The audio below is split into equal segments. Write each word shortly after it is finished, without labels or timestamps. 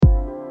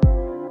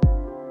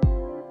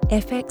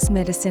FX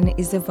Medicine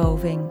is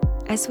evolving.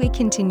 As we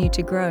continue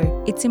to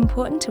grow, it's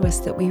important to us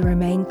that we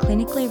remain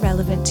clinically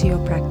relevant to your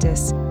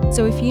practice.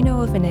 So if you know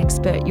of an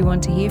expert you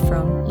want to hear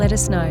from, let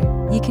us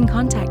know. You can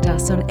contact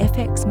us on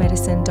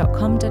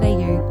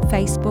fxmedicine.com.au,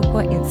 Facebook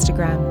or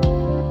Instagram.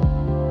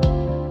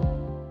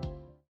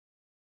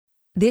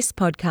 This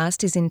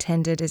podcast is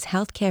intended as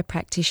healthcare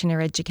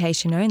practitioner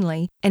education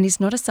only and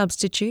is not a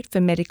substitute for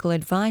medical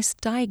advice,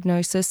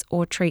 diagnosis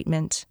or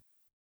treatment.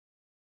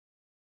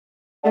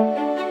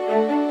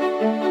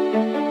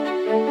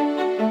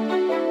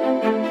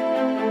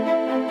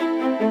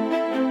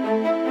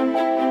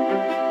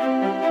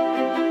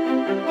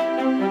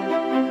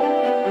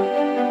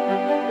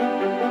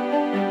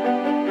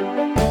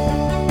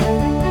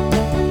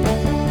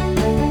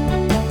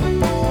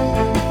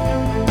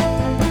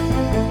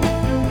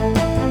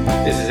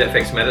 This is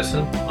FX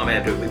Medicine. I'm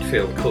Andrew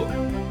Whitfield Cook.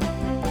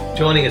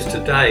 Joining us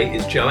today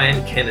is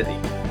Joanne Kennedy,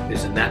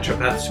 who's a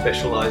naturopath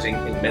specialising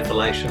in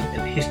methylation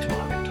and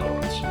histamine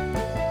intolerance.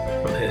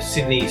 From her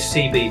Sydney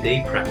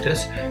CBD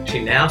practice,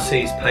 she now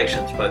sees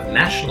patients both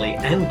nationally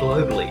and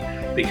globally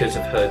because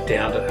of her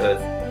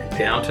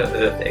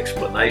down-to-earth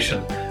explanation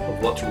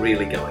of what's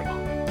really going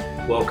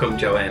on. Welcome,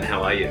 Joanne.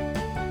 How are you?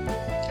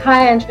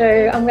 Hi,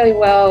 Andrew. I'm really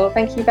well.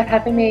 Thank you for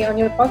having me on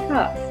your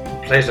podcast.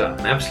 Pleasure,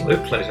 an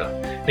absolute pleasure.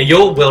 Now,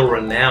 you're well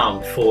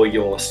renowned for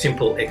your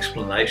simple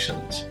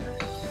explanations,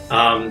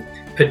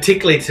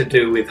 particularly to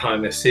do with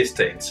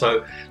homocysteine.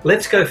 So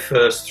let's go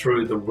first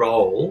through the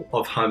role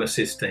of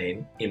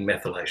homocysteine in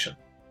methylation.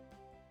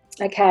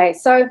 Okay,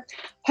 so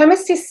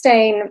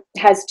homocysteine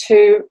has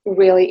two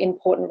really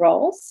important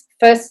roles.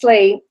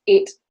 Firstly,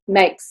 it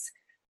makes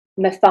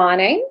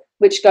methionine,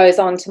 which goes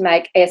on to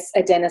make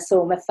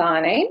S-adenosyl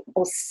methionine,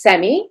 or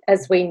SAMe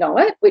as we know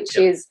it, which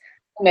is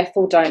a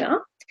methyl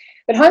donor.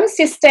 But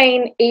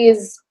homocysteine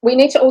we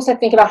need to also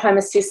think about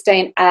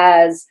homocysteine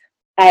as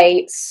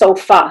a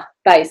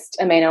sulfur-based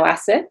amino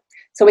acid.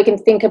 So we can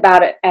think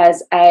about it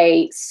as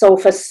a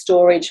sulfur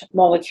storage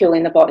molecule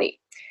in the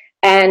body.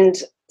 And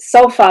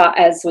sulfur,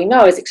 as we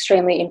know, is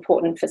extremely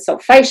important for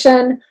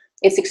sulfation.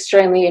 It's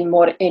extremely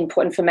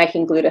important for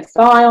making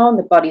glutathione,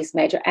 the body's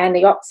major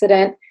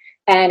antioxidant.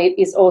 And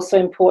it is also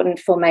important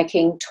for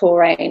making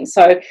taurine.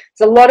 So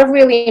there's a lot of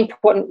really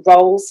important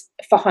roles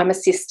for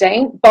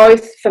homocysteine,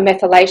 both for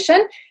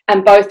methylation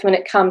and both when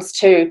it comes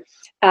to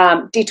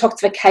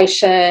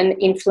detoxification,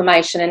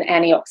 inflammation, and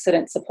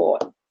antioxidant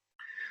support.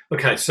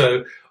 Okay,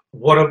 so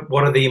what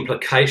are the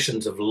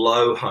implications of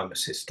low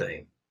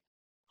homocysteine?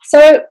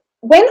 So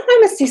when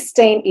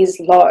homocysteine is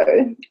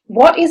low,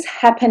 what is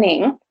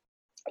happening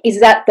is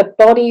that the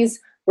body's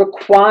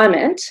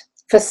requirement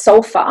for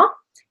sulfur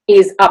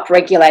is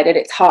upregulated,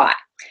 it's high.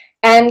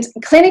 And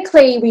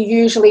clinically, we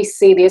usually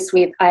see this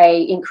with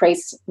an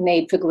increased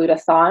need for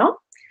glutathione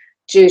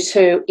due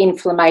to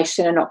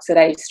inflammation and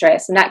oxidative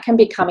stress. And that can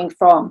be coming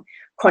from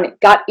chronic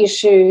gut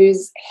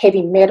issues,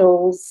 heavy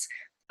metals.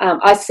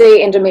 I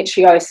see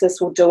endometriosis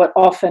will do it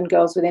often.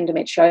 Girls with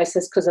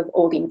endometriosis, because of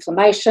all the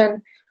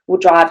inflammation, will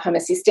drive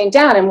homocysteine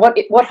down. And what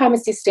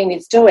homocysteine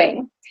is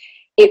doing,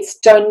 it's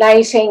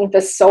donating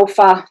the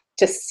sulfur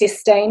to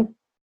cysteine,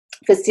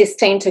 for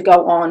cysteine to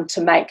go on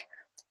to make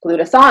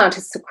glutathione, to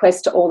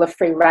sequester all the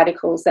free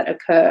radicals that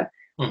occur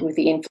with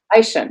the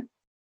inflammation.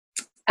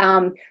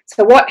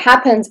 So what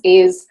happens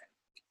is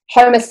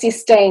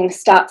homocysteine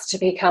starts to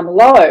become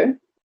low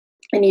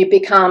and you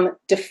become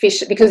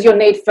deficient because your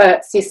need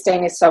for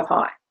cysteine is so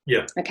high.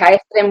 Yeah. Okay.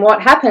 Then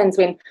what happens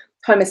when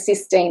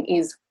homocysteine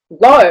is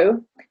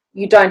low,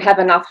 you don't have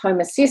enough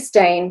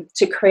homocysteine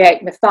to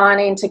create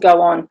methionine to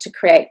go on to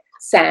create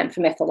SAM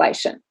for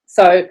methylation.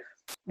 So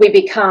we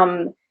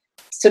become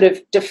sort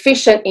of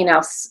deficient in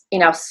our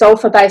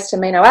sulfur-based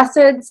amino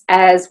acids,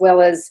 as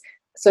well as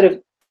sort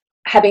of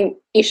having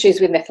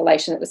issues with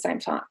methylation at the same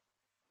time.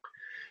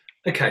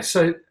 Okay,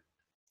 so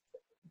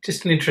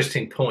just an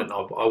interesting point.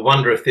 I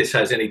wonder if this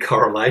has any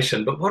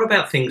correlation, but what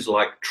about things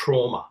like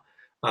trauma?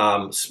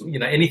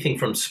 Anything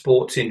from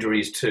sports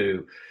injuries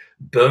to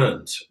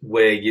burns,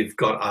 where you've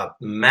got a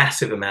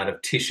massive amount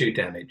of tissue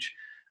damage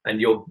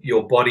and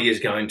your body is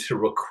going to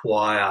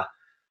require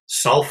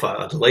sulfur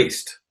at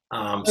least,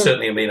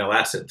 certainly amino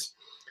acids,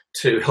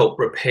 to help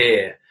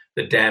repair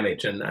the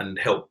damage and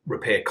help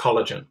repair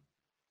collagen.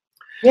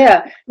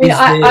 Yeah,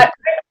 I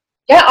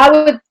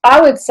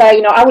would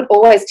say, I would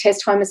always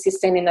test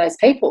homocysteine in those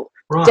people,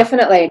 right.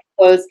 Definitely,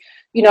 because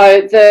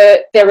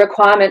their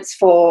requirements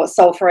for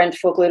sulfur and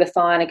for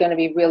glutathione are going to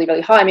be really,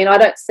 really high. I mean, I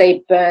don't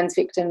see burns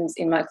victims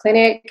in my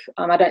clinic.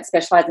 I don't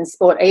specialise in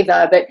sport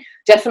either, but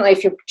definitely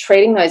if you're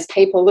treating those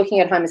people, looking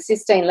at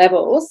homocysteine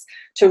levels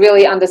to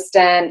really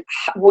understand,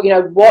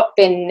 what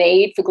their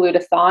need for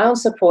glutathione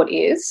support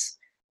is,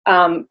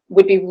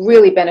 would be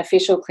really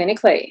beneficial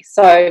clinically.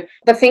 So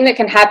the thing that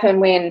can happen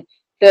when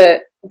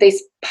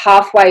these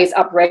pathways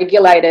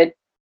upregulated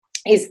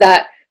is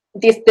that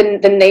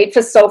the need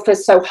for sulfur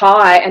is so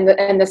high, and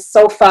the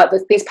sulfur,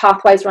 these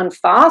pathways run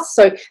fast.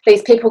 So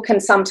these people can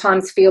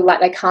sometimes feel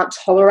like they can't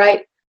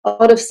tolerate a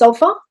lot of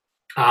sulfur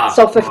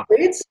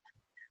foods,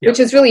 which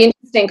is really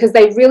interesting because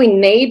they really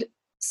need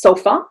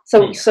sulfur,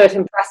 so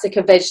certain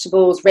brassica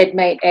vegetables, red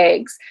meat,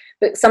 eggs,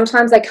 but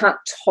sometimes they can't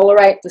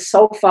tolerate the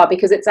sulfur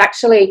because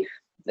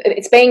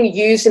it's being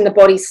used in the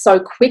body so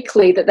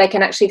quickly that they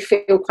can actually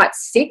feel quite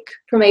sick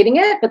from eating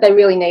it, but they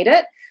really need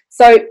it.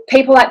 So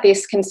people like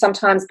this can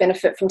sometimes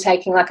benefit from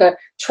taking like a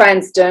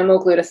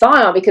transdermal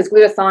glutathione, because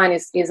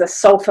glutathione is a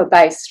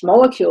sulfur-based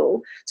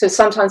molecule. So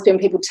sometimes when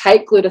people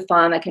take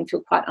glutathione, they can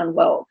feel quite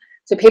unwell.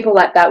 So people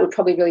like that would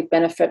probably really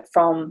benefit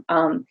from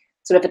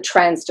sort of a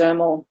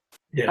transdermal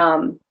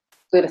glutathione.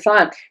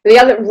 But the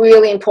other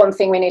really important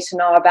thing we need to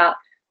know about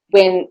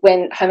when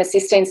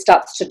homocysteine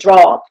starts to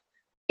drop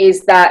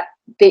is that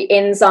the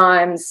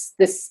enzymes,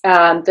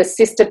 the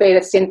sister beta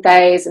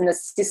synthase and the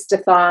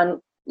cysteine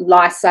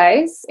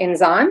lysase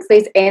enzymes,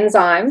 these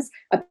enzymes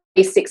are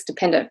B6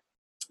 dependent.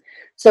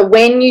 So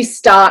when you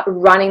start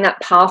running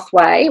that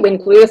pathway, when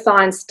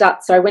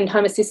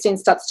homocysteine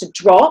starts to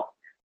drop,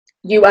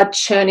 you are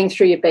churning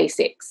through your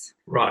B6.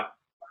 Right.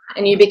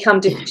 And you become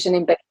deficient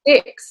in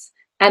B6.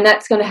 And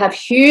that's going to have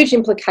huge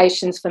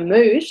implications for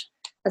mood,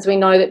 as we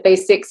know that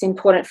B6 is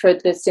important for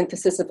the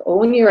synthesis of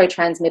all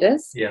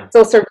neurotransmitters. Yeah. It's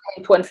also really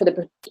important for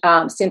the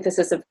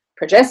synthesis of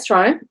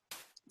progesterone.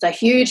 So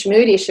huge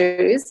mood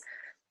issues.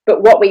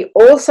 But what we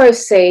also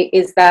see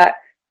is that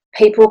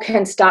people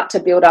can start to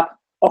build up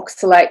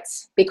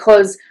oxalates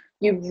because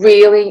you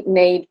really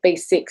need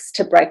B6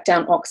 to break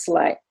down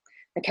oxalate.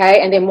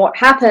 Okay, and then what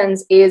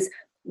happens is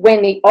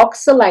when the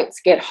oxalates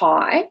get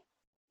high,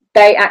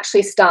 they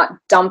actually start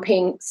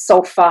dumping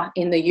sulfur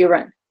in the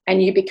urine,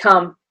 and you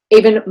become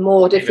even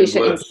more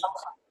deficient in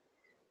sulfur.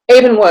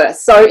 Even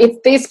worse. So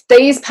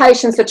these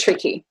patients are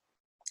tricky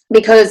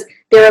because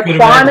their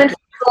requirement for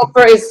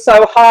sulfur is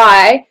so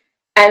high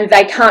and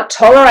they can't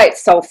tolerate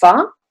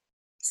sulfur.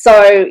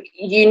 So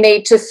you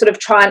need to sort of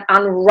try and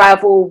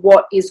unravel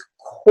what is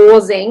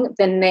causing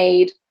the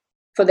need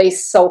for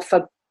these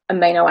sulfur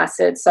amino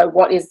acids. So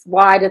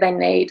why do they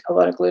need a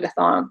lot of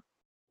glutathione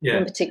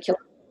in particular?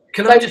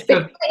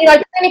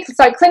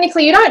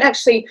 Clinically, you don't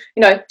actually,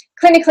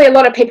 clinically, a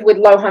lot of people with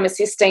low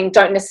homocysteine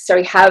don't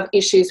necessarily have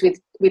issues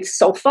with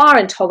sulfur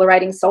and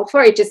tolerating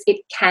sulfur. It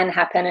can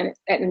happen,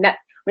 and that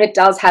when it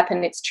does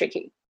happen, it's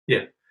tricky.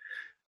 Yeah.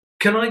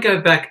 Can I go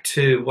back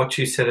to what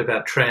you said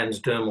about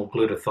transdermal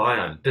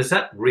glutathione? Does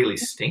that really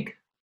stink?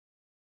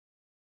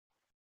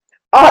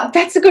 Oh,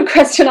 that's a good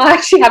question. I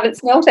actually haven't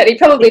smelled it. He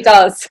probably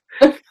does.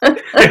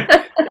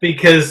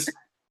 Because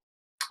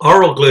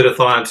oral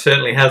glutathione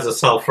certainly has a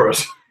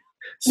sulfurous.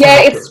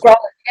 Yeah, it's gross.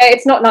 Yeah,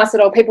 it's not nice at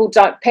all. People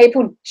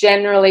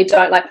generally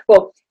don't like.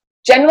 Well,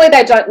 generally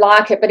they don't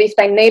like it, but if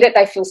they need it,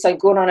 they feel so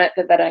good on it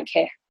that they don't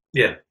care.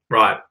 Yeah,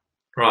 right.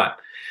 They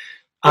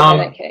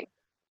don't care.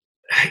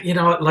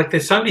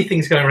 There's so many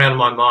things going around in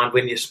my mind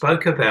when you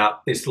spoke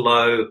about this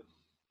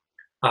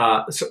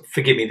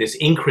this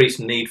increased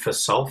need for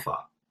sulfur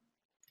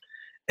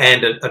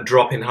and a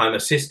drop in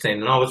homocysteine.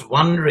 And I was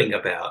wondering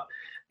about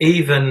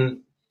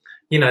even,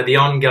 the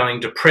ongoing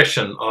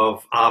depression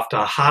of after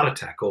a heart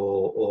attack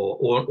or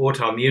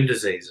autoimmune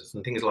diseases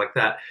and things like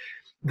that,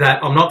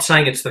 that I'm not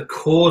saying it's the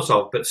cause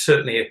of, but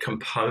certainly a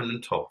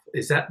component of.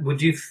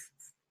 Would you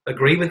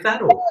agree with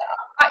that? Or?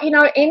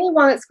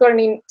 Anyone that's got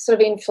any sort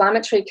of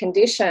inflammatory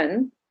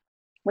condition,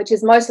 which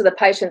is most of the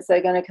patients that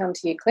are going to come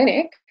to your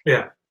clinic,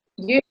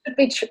 you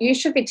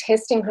should be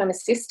testing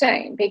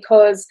homocysteine,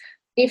 because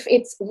if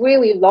it's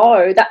really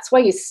low, that's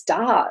where you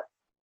start.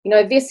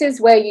 This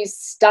is where you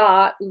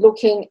start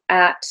looking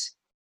at,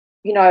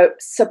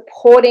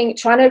 trying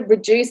to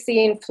reduce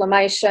the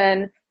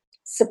inflammation,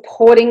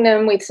 supporting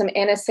them with some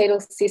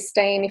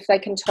N-acetylcysteine if they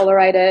can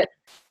tolerate it,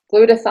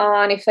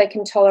 glutathione if they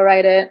can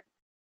tolerate it.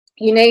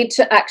 You need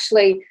to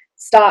actually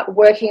start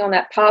working on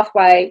that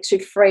pathway to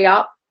free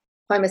up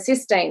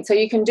homocysteine. So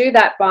you can do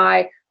that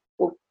by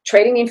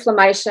treating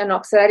inflammation,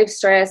 oxidative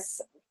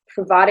stress,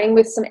 providing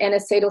with some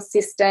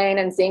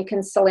N-acetylcysteine and zinc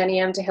and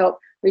selenium to help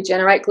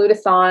regenerate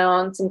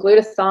glutathione, some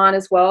glutathione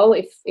as well,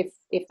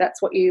 if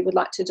that's what you would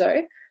like to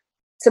do.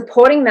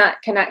 Supporting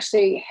that can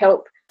actually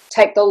help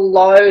take the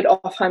load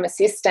off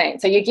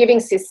homocysteine. So you're giving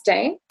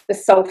cysteine, the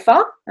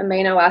sulfur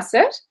amino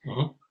acid,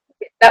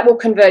 that will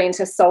convert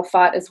into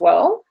sulfite as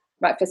well,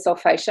 right, for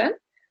sulfation.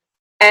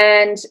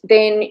 And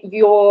then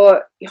you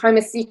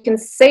can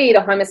see the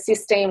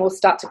homocysteine will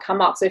start to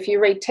come up. So if you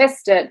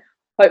retest it,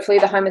 hopefully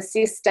the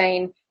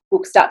homocysteine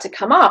will start to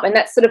come up. And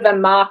that's sort of a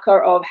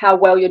marker of how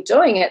well you're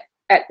doing it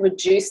at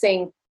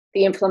reducing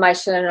the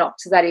inflammation and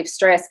oxidative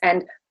stress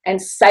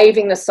and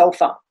saving the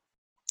sulfur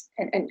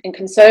and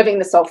conserving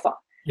the sulfur.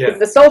 Yeah.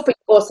 Because the sulfur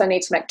you also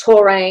need to make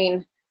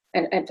taurine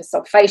and for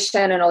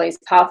sulfation and all these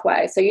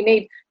pathways. So you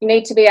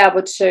need to be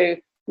able to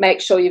make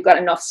sure you've got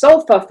enough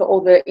sulfur for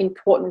all the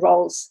important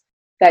roles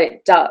that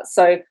it does.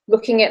 So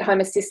looking at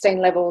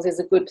homocysteine levels is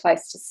a good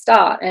place to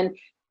start. And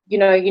you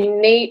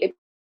need,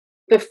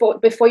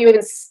 before you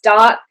even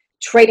start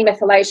treating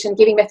methylation,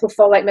 giving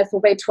methylfolate,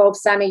 methyl B12,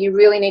 SAMe, you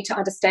really need to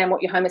understand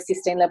what your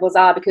homocysteine levels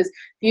are, because if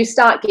you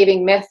start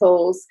giving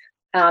methyls,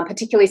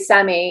 particularly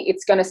SAMe,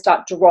 it's going to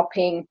start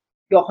dropping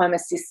your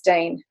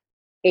homocysteine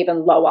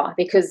even lower,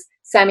 because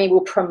SAMe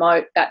will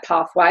promote that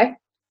pathway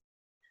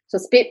So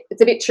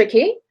it's a bit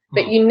tricky,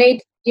 but Mm.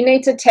 you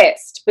need to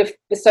test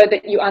so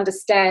that you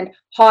understand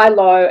high,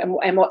 low,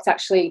 and what's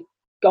actually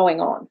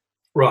going on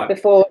Right.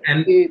 before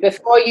And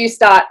you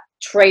start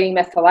treating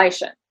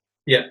methylation.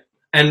 yeah.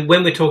 And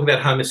when we talk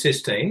about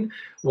homocysteine,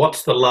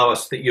 what's the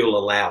lowest that you'll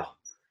allow?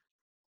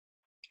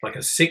 Like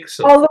a 6?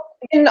 Or... Oh, look,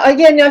 and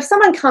again, if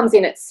someone comes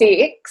in at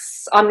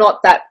 6, I'm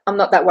not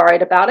that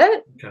worried about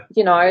it. Okay.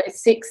 You know,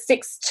 6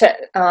 to,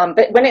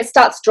 but when it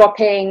starts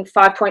dropping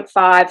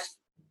 5.5,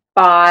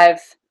 5,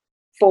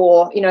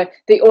 4, you know,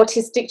 the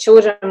autistic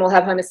children will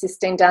have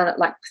homocysteine down at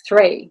like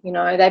 3. You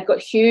know, they've got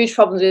huge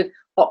problems with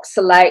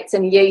oxalates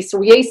and yeast.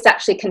 Well, yeast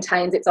actually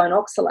contains its own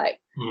oxalate.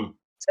 Mm.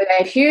 So they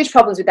have huge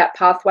problems with that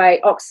pathway,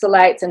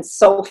 oxalates and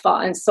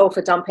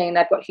sulfur dumping.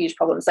 They've got huge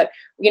problems. So,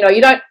 you know, you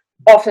don't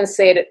often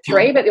see it at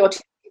 3, but the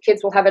autistic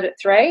kids will have it at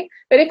 3.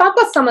 But if I've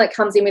got someone that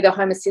comes in with a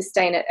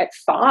homocysteine at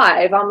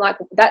 5, I'm like,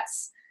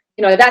 that's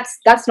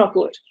not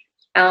good.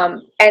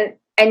 And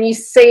you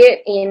see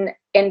it in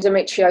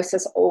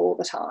endometriosis all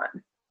the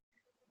time.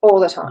 Low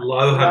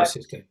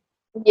homocysteine.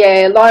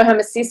 Yeah, low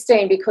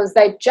homocysteine, because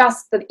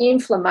the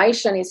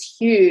inflammation is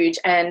huge,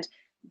 and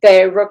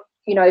they're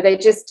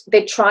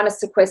trying to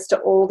sequester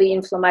all the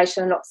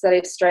inflammation and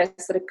oxidative stress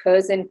that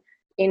occurs in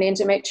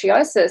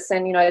endometriosis.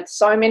 And, you know,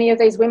 so many of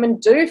these women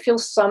do feel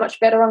so much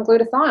better on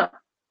glutathione.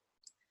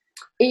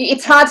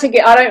 It's hard to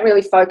get, I don't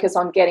really focus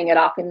on getting it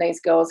up in these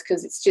girls,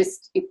 because it's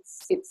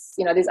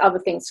you know, there's other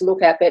things to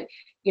look at, but,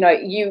 you know,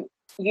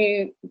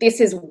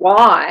 this is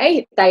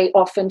why they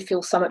often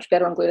feel so much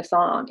better on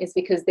glutathione, is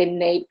because their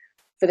need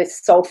for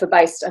this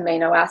sulfur-based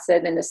amino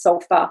acid and the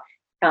sulfur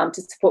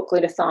to support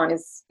glutathione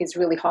is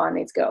really high in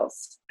these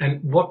girls.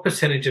 And what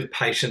percentage of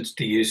patients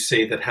do you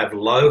see that have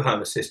low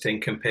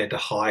homocysteine compared to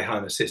high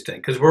homocysteine?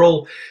 Because we're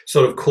all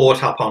sort of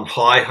caught up on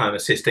high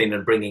homocysteine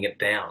and bringing it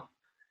down.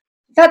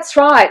 That's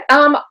right.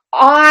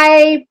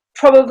 I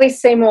probably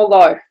see more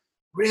low,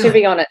 Really? to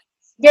be honest.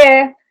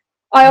 Yeah,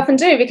 I often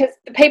do, because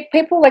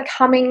people are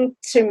coming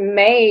to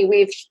me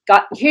with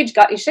huge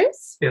gut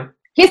issues. Yeah.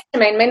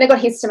 Histamine, I mean, they've got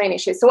histamine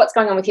issues. So what's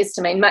going on with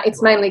histamine?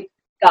 It's mainly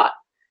gut.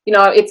 You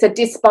know, it's a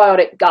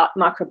dysbiotic gut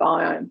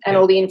microbiome, and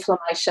all the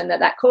inflammation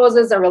that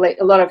causes a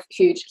lot of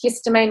huge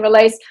histamine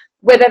release,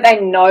 whether they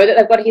know that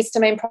they've got a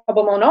histamine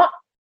problem or not.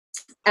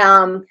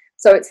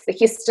 So it's the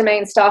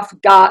histamine stuff,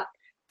 gut.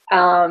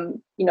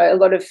 You know, a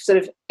lot of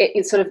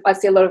I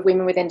see a lot of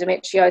women with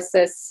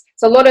endometriosis.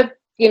 So a lot of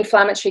the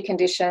inflammatory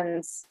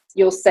conditions,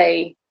 you'll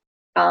see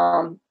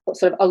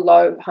sort of a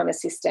low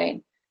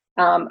homocysteine.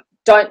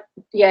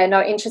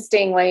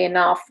 Interestingly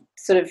enough,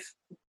 sort of,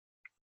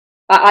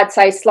 I'd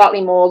say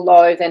slightly more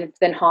low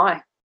than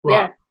high. Right,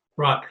 yeah.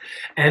 Right.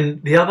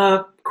 And the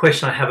other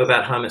question I have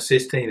about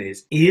homocysteine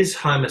is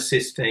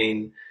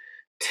homocysteine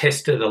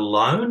tested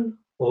alone,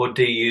 or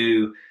do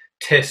you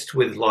test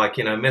with, like,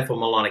 you know,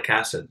 methylmalonic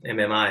acid,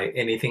 MMA,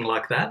 anything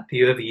like that? Do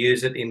you ever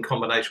use it in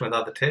combination with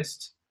other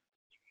tests?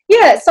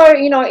 Yeah, so,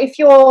 you know, if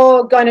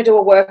you're going to do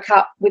a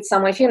workup with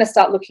someone, if you're going to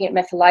start looking at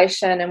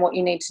methylation and what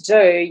you need to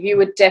do, you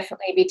would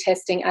definitely be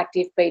testing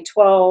active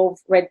B12,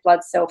 red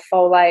blood cell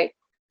folate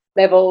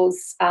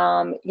levels.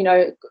 You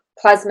know,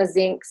 plasma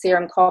zinc,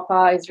 serum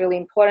copper is really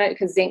important,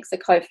 because zinc's a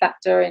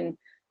cofactor in,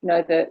 you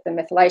know, the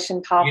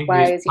methylation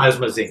pathways.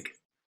 Plasma zinc.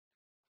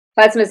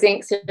 Plasma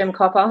zinc, serum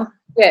copper.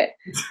 Yeah.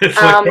 We're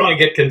trying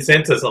to get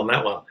consensus on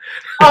that one.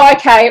 Oh,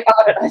 okay.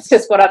 That's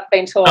just what I've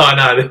been taught. Oh, I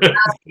know.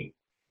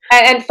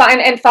 And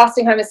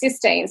fasting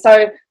homocysteine.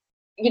 So,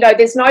 you know,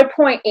 there's no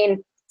point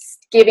in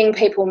giving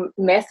people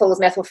methyls,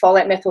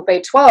 methylfolate, methyl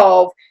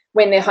B12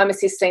 when their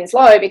homocysteine's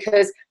low,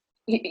 because,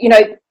 you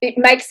know, it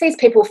makes these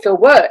people feel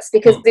worse,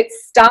 because it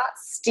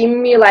starts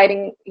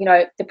stimulating, you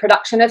know, the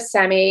production of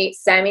SAMe.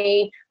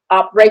 SAMe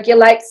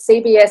upregulates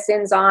CBS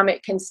enzyme.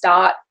 It can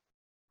start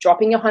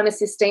dropping your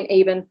homocysteine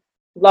even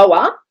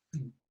lower.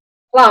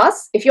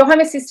 Plus, if your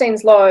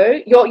homocysteine's low,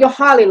 you're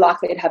highly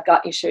likely to have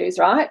gut issues,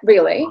 right?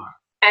 Really.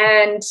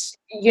 And,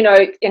 you know,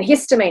 and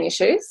histamine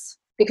issues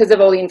because of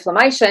all the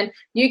inflammation.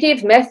 You give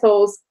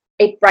methyls,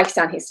 it breaks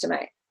down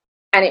histamine,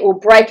 and it will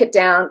break it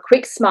down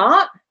quick,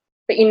 smart,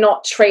 but you're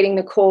not treating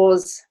the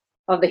cause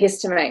of the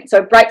histamine. So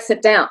it breaks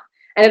it down,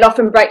 and it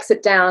often breaks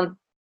it down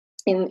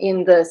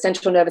in the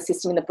central nervous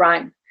system in the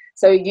brain.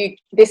 So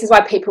this is why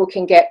people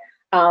can get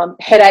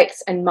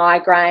headaches and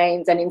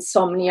migraines and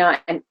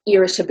insomnia and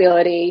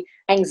irritability,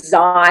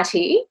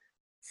 anxiety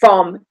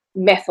from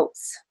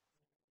methyls,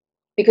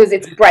 because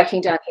it's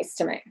breaking down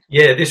histamine.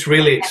 Yeah, this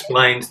really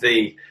explains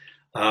the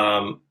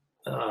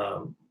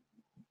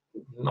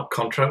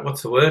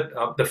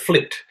the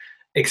flipped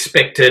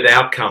expected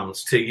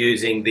outcomes to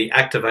using the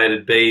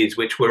activated bees,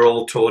 which we're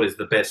all taught is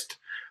the best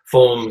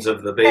forms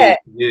of the bees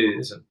to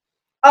use.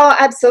 Oh,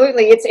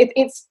 absolutely.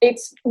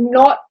 It's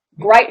not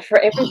great for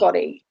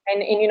everybody.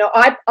 And you know,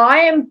 I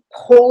am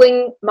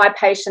pulling my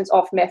patients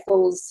off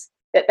methyls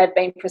that they've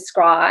been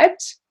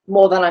prescribed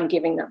more than I'm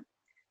giving them,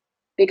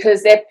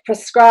 because they're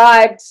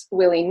prescribed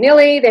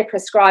willy-nilly, they're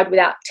prescribed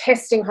without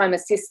testing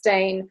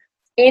homocysteine.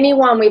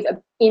 Anyone with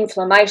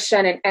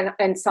inflammation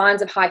and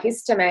signs of high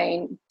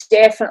histamine,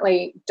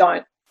 definitely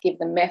don't give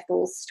them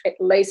methyls at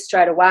least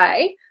straight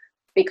away,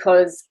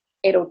 because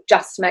it'll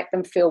just make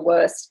them feel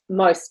worse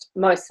most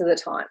of the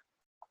time.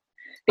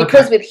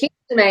 Because with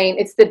histamine,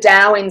 it's the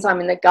DAO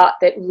enzyme in the gut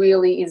that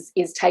really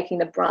is taking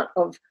the brunt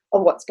of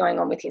what's going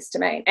on with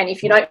histamine. And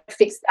if you don't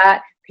fix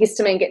that,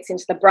 histamine gets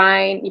into the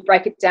brain, you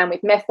break it down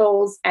with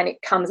methyls, and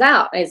it comes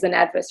out as an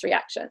adverse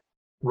reaction.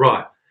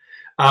 Right.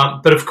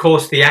 But of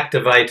course, the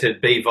activated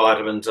B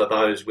vitamins are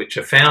those which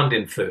are found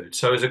in food.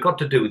 So has it got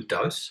to do with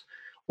dose,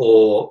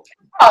 or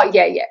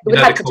it would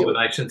have to do with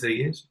combinations they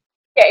use?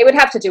 Yeah, it would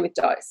have to do with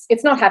dose.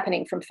 It's not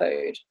happening from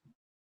food.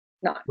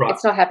 No, right.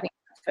 It's not happening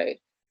from food.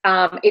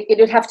 It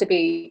would have to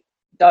be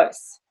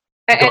dose.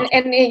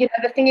 And you know,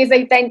 the thing is,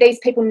 these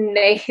people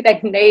need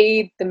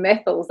the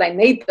methyls. They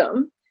need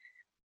them,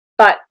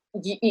 but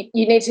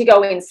you need to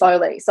go in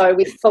slowly. So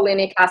with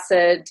folinic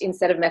acid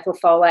instead of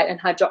methylfolate and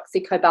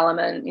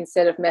hydroxycobalamin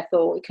instead of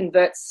methyl, it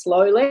converts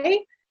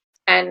slowly,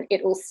 and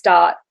it will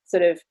start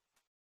sort of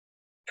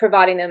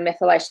providing them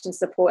methylation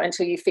support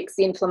until you fix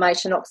the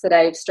inflammation,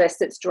 oxidative stress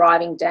that's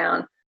driving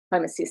down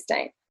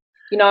homocysteine.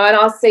 You know, and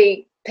I'll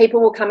see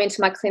people will come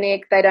into my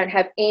clinic, they don't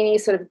have any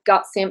sort of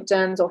gut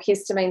symptoms or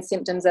histamine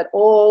symptoms at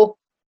all,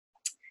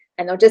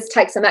 and they'll just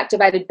take some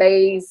activated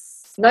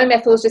Bs, no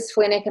methyls, just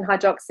folinic and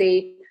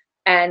hydroxy,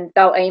 and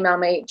they'll email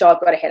me, "Jo,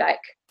 I've got a headache."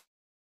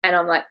 And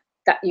I'm like,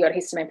 "That you got a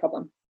histamine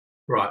problem."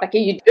 Right. Like,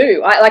 you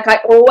do. I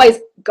always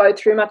go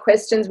through my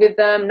questions with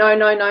them. No,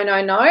 nothing.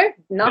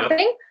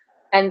 Yep.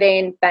 And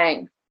then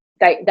bang,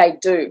 they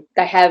do.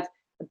 They have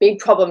a big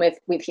problem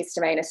with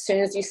histamine. As soon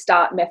as you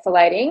start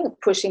methylating,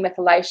 pushing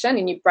methylation,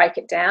 and you break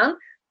it down,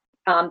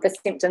 the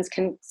symptoms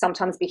can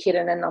sometimes be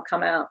hidden and they'll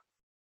come out.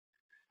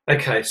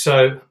 Okay,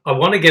 so I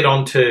want to get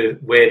on to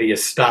where do you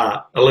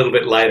start a little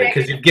bit later,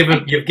 because you've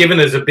given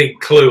us a big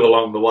clue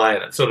along the way,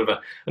 and it's sort of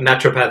a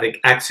naturopathic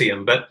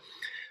axiom. But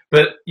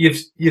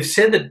you've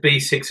said that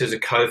B6 is a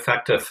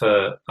cofactor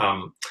for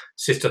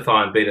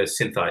cystathionein beta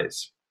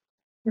synthase,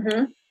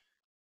 mm-hmm.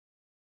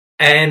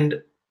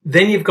 and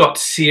then you've got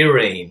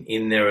serine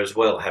in there as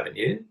well, haven't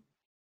you?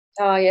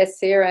 Oh yes,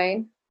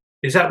 serine.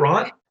 Is that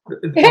right?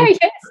 Yes.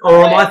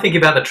 Or am I thinking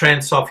about the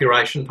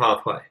transsulfuration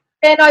pathway?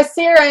 Yeah, no,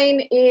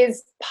 serine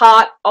is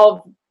part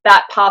of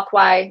that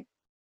pathway,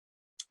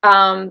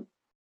 but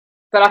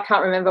I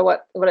can't remember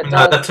what it does.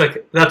 No, that's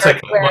okay. That's okay.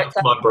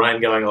 My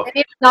brain going off.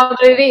 But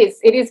it is.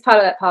 It is part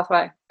of that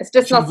pathway. It's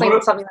just not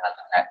something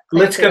that.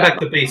 Let's go back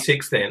to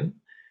B6 then.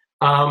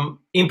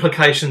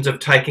 Implications of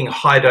taking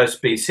high dose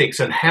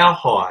B6, and how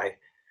high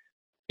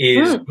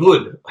is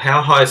good?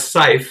 How high is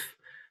safe,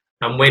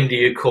 and when do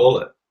you call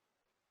it?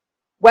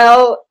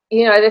 Well,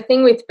 you know, the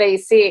thing with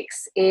B6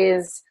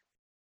 is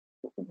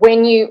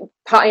when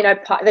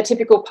the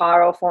typical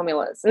Pyrrole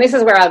formulas, and this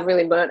is where I've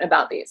really learnt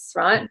about this,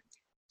 right?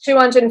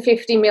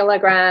 250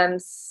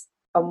 milligrams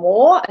or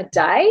more a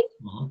day,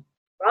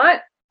 right?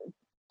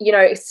 You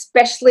know,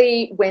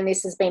 especially when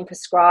this has been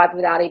prescribed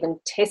without even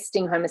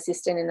testing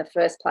homocysteine in the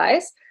first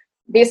place,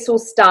 this will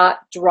start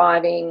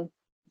driving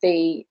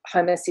the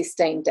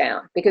homocysteine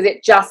down because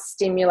it just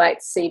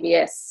stimulates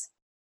CBS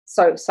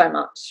so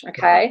much,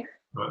 okay?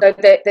 Right. So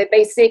the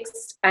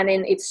B6, and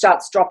then it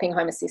starts dropping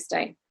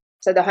homocysteine.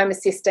 So the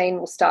homocysteine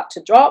will start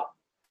to drop.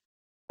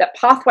 That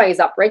pathway is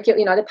upregulated.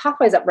 You know, the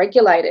pathway is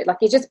upregulated. Like,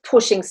 you're just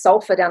pushing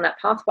sulfur down that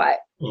pathway.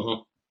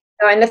 Mm-hmm.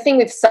 And the thing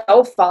with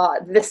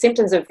sulfur, the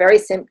symptoms are very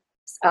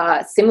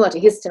similar to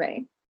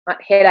histamine,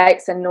 like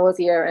headaches and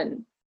nausea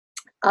and,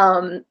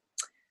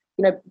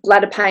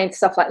 bladder pain,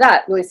 stuff like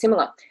that, really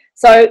similar.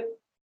 So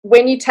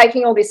when you're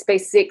taking all this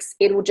B6,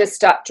 it will just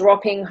start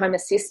dropping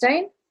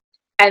homocysteine,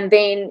 and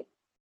then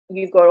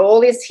you've got all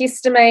this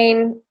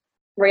histamine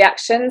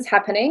reactions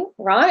happening,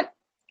 right?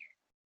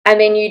 And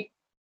then you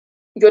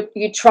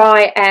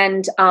try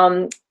and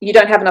you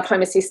don't have enough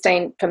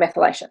homocysteine for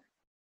methylation.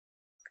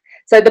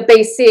 So the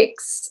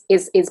B6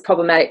 is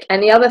problematic.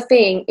 And the other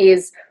thing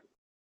is,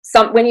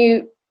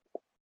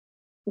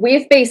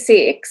 with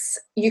B6,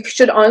 you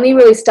should only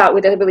really start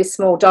with a really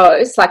small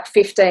dose, like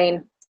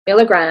 15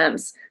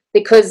 milligrams,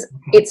 because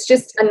it's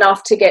just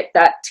enough to get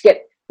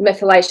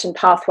methylation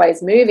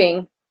pathways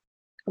moving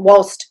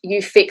whilst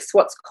you fix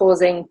what's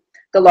causing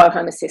the low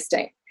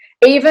homocysteine.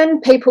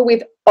 Even people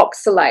with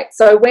oxalate.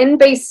 So when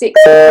B6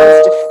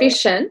 becomes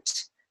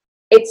deficient,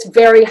 it's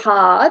very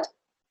hard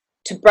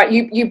to break.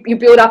 You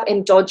build up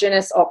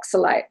endogenous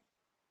oxalate.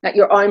 That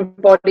your own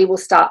body will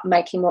start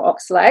making more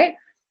oxalate.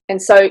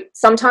 And so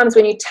sometimes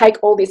when you take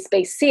all this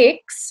B6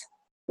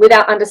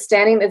 without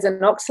understanding there's an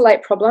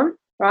oxalate problem,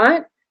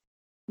 right?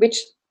 Which,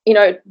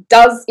 when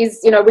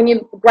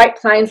Great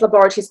Plains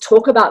laboratories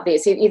talk about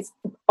this,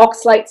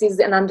 oxalates is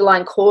an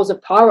underlying cause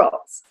of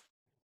pyrroles,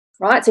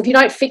 right? So if you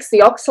don't fix the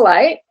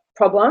oxalate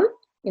problem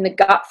in the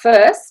gut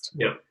first,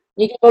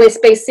 you get all this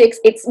B6,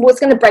 it's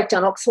going to break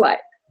down oxalate.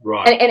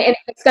 Right. And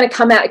it's going to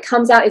come out. It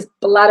comes out as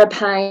bladder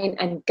pain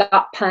and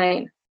gut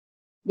pain.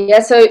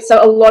 Yeah, so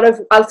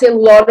I'll see a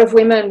lot of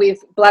women with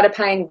bladder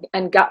pain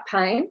and gut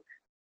pain,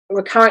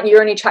 recurrent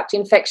urinary tract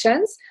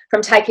infections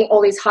from taking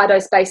all these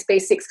high-dose base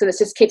B6 because it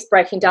just keeps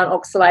breaking down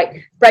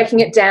oxalate, breaking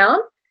it down,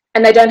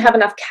 and they don't have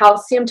enough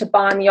calcium to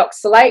bind the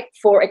oxalate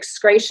for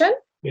excretion.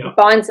 Yeah. It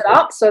binds it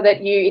up so that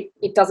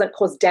it doesn't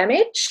cause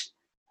damage.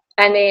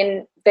 And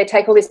then they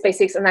take all this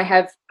B6 and they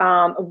have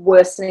a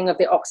worsening of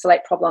the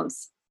oxalate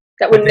problems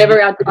that were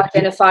never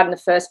identified in the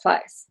first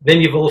place.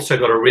 Then you've also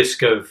got a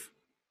risk of,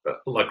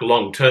 like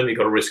long term, you've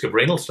got a risk of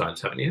renal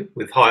stones, haven't you?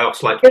 With high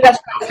oxalate. Yeah, that's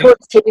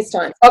causes kidney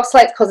stones.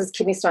 Oxalate causes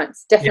kidney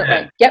stones,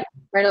 definitely. Yeah. Yep,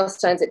 renal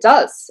stones it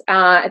does.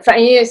 In fact,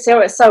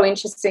 it's so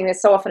interesting.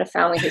 There's so often a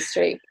family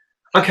history.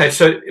 Okay,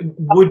 so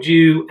would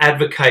you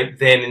advocate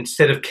then,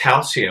 instead of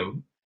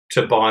calcium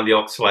to bind the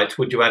oxalates,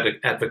 would you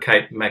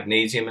advocate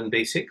magnesium and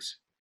B6?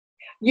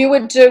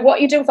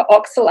 What you do for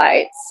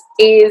oxalates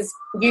is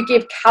you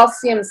give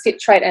calcium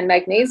citrate and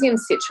magnesium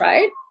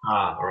citrate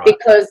Right.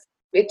 because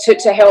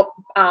to help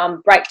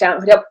break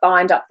down, to help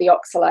bind up the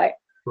oxalate.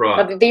 Right.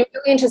 Now, the really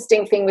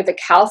interesting thing with the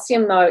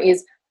calcium though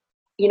is,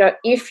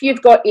 if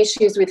you've got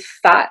issues with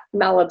fat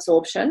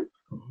malabsorption,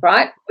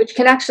 right, which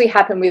can actually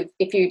happen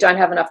if you don't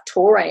have enough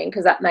taurine,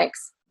 because that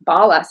makes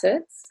bile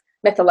acids.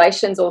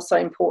 Methylation is also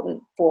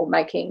important for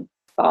making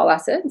bile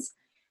acids.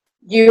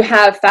 You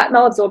have fat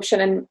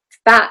malabsorption, and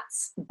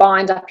fats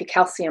bind up your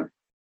calcium.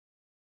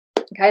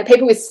 Okay,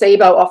 people with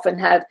SIBO often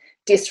have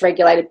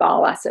dysregulated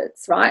bile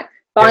acids, right?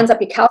 Binds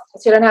up your calcium,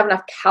 so you don't have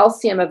enough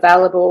calcium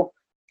available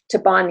to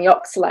bind the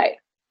oxalate.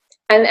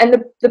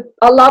 And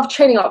I love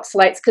treating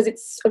oxalates because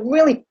it's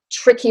really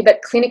tricky,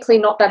 but clinically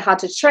not that hard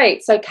to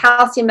treat. So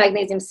calcium,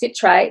 magnesium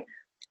citrate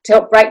to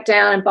help break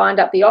down and bind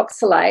up the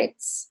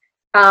oxalates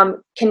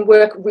can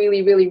work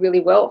really, really, really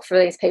well for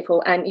these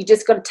people. And you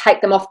just got to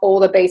take them off all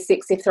the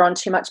B6 if they're on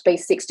too much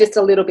B6, just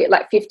a little bit,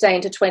 like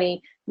 15 to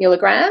 20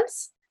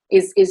 milligrams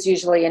is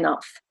usually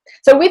enough.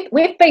 So with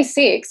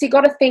B6, you've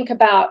got to think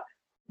about,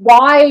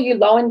 why are you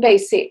low in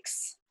B6?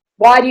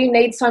 Why do you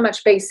need so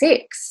much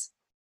B6?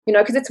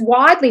 Because it's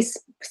widely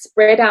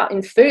spread out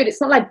in food.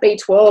 It's not like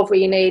B12 where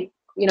you need,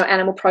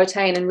 animal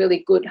protein and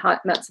really good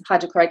amounts of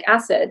hydrochloric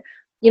acid.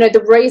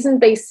 The reason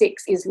B6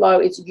 is low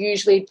is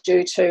usually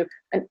due to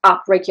an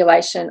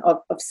upregulation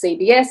of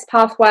CBS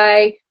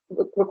pathway,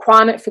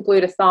 requirement for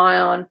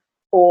glutathione,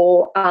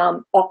 or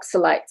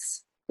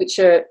oxalates, which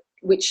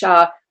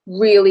are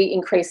really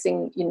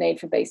increasing your need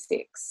for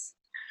B6.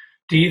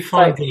 Do you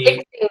find fixing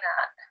that?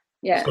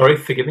 Yeah. Sorry,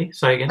 forgive me.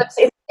 Say again.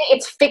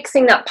 It's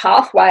fixing that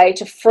pathway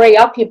to free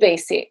up your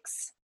B6.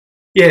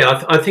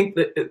 Yeah, I think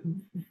that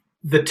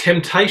the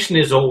temptation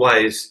is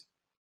always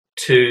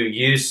to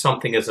use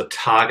something as a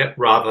target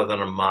rather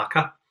than a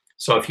marker.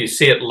 So if you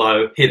see it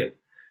low, hit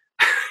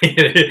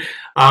it.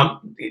 I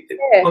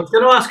was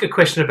going to ask a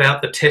question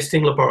about the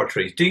testing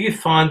laboratories. Do you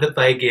find that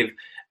they give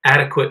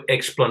adequate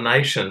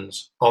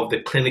explanations of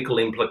the clinical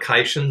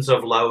implications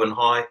of low and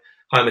high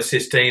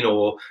homocysteine,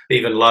 or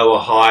even low or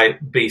high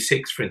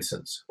B6, for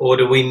instance? Or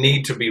do we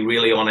need to be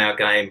really on our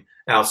game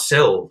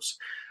ourselves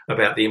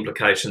about the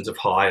implications of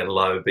high and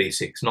low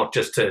B6, not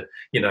just to,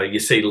 you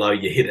see low,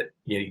 you hit it,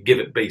 you give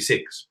it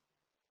B6,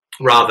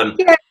 rather than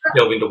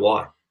delve into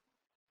why?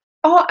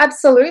 Oh,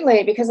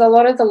 absolutely, because a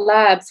lot of the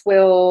labs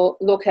will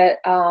look at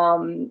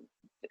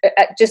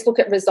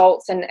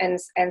results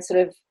and sort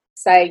of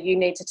say you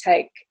need to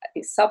take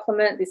this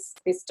supplement,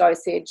 this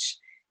dosage,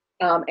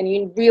 and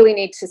you really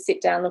need to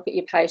sit down, look at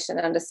your patient,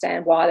 and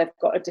understand why they've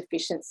got a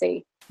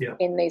deficiency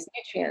in these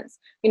nutrients.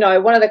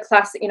 One of the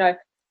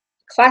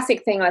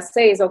classic thing I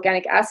see is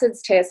organic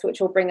acids test, which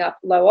will bring up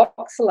low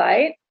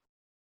oxalate,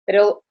 but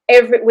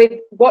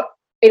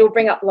it'll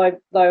bring up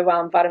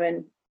low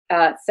vitamin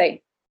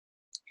C.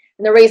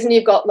 And the reason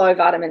you've got low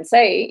vitamin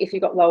C, if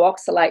you've got low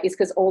oxalate, is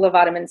because all the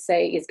vitamin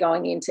C is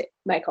going in to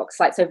make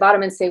oxalate. So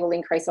vitamin C will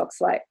increase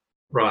oxalate.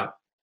 Right.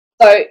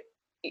 So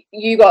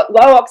you got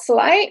high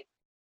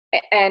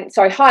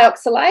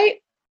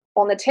oxalate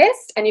on the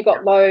test, and you've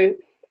got low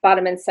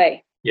vitamin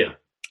C. Yeah.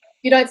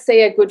 You don't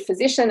see a good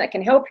physician that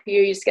can help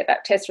you. You just get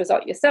that test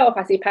result yourself.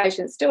 I see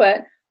patients do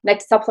it. They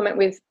supplement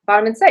with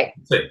vitamin C.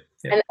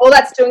 And all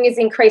that's doing is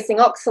increasing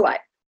oxalate.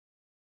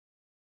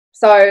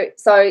 So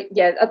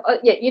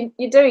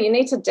you do. You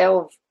need to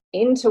delve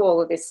into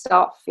all of this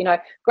stuff.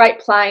 Great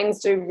Plains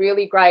do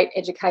really great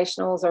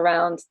educationals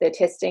around their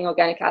testing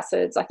organic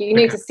acids. Like, you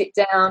need to sit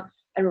down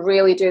and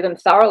really do them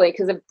thoroughly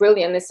because they're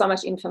brilliant. There's so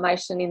much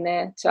information in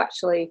there to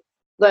actually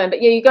learn.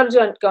 But you got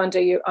to go and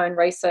do your own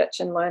research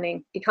and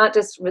learning. You can't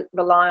just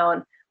rely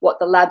on what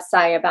the labs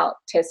say about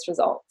test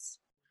results.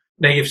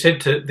 Now, you've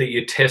said that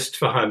you test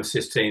for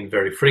homocysteine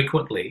very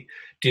frequently.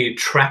 Do you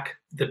track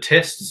the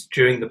tests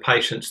during the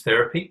patient's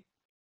therapy?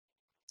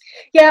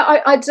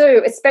 Yeah, I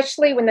do,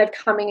 especially when they're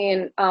coming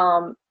in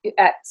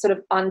at sort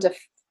of under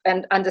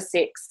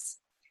 6.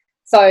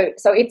 So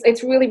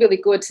it's really, really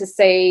good to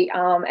see,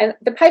 and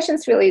the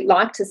patients really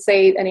like to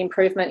see an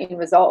improvement in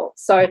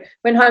results. So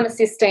when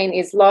homocysteine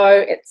is low,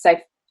 it's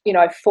say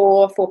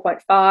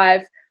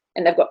 4.5,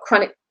 and they've got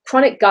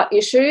chronic gut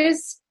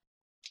issues,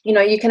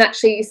 you can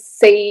actually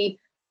see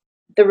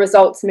the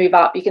results move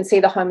up. You can see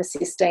the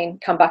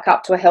homocysteine come back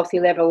up to a healthy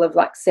level of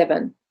like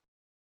 7.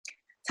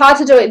 It's hard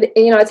to do it,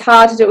 it's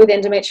hard to do it with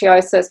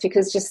endometriosis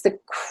because just the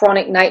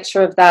chronic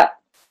nature of that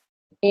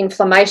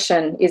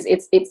inflammation is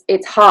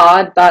it's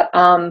hard, but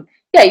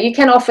yeah, you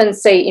can often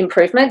see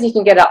improvements. You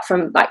can get up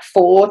from like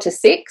 4 to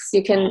 6.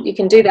 You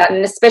can do that,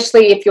 and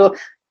especially if you're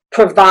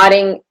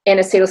providing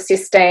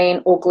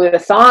N-acetylcysteine or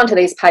glutathione to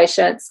these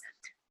patients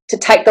to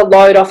take the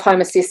load off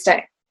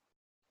homocysteine,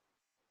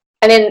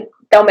 and then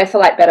they'll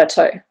methylate better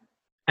too.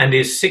 And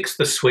is 6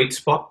 the sweet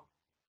spot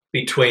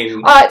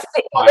between? It's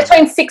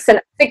between 6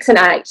 and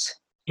 8.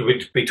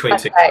 Between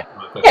 6 Okay.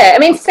 and 8. Yeah, I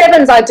mean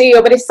 7's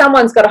ideal, but if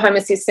someone's got a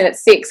homocysteine at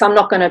 6, I'm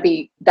not going to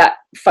be that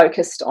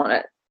focused on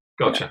it.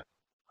 Gotcha.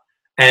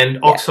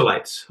 And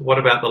oxalates, what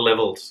about the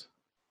levels?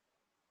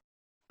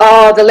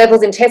 Oh, the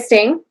levels in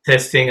testing.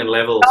 Testing and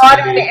levels. Oh, I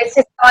don't think it's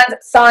just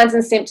signs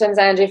and symptoms,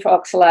 Andrew, for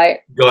oxalate.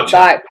 Gotcha.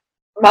 Like,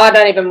 I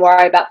don't even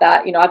worry about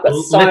that. You know, I've got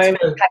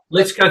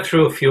let's go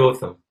through a few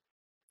of them.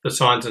 The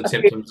signs and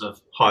symptoms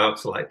of high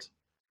oxalates.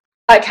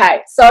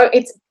 Okay, so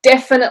it's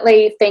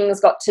definitely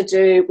things got to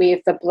do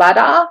with the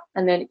bladder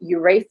and then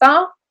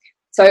urethra.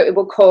 So it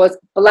will cause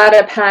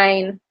bladder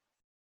pain,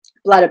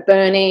 bladder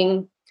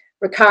burning,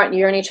 recurrent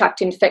urinary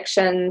tract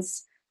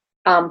infections,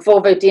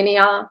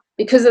 vulvodynia.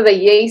 Because of the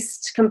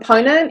yeast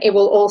component, it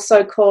will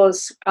also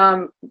cause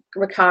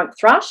recurrent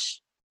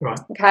thrush. Right.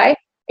 Okay.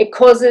 It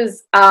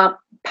causes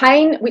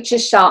pain, which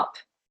is sharp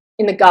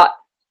in the gut,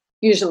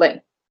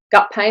 usually.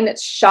 Gut pain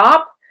that's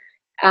sharp,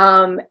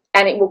 and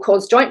it will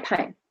cause joint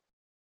pain.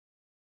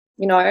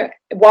 You know,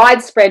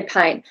 widespread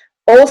pain.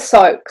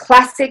 Also,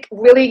 classic,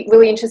 really,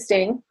 really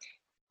interesting,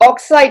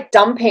 oxalate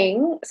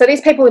dumping. So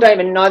these people who don't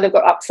even know they've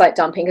got oxalate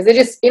dumping, because they're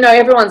just, you know,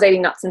 everyone's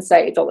eating nuts and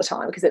seeds all the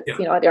time because it's,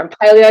 you know, they're on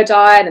paleo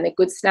diet and they're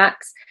good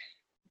snacks.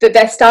 But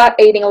they start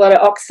eating a lot of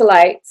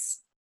oxalates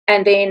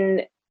and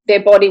then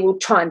their body will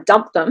try and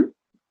dump them,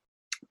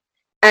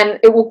 and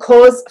it will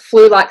cause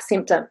flu-like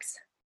symptoms.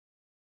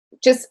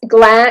 Just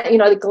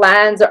the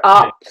glands are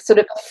up, sort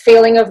of a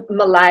feeling of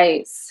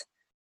malaise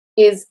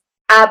is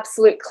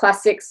absolute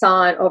classic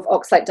sign of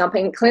oxalate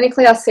dumping.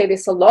 Clinically, I see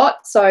this a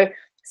lot. So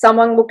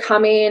someone will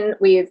come in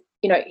with,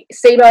 you know,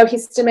 SIBO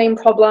histamine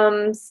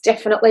problems,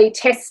 definitely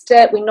test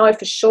it. We know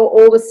for sure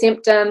all the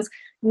symptoms,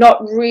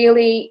 not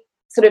really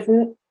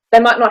they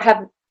might not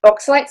have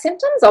oxalate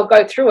symptoms. I'll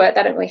go through it.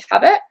 They don't really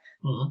have it.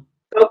 Mm-hmm.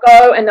 They'll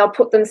go and they'll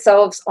put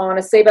themselves on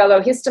a SIBO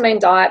low histamine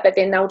diet, but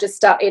then they'll just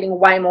start eating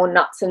way more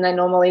nuts than they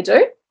normally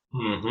do.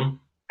 Mm-hmm.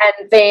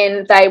 And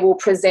then they will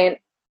present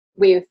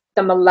with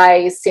the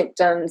malaise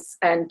symptoms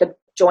and the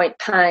joint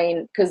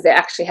pain because they're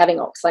actually having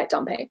oxalate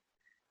dumping.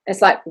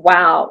 It's like,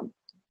 wow,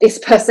 this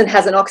person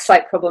has an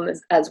oxalate problem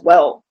as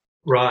well.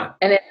 Right.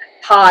 And it's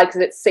hard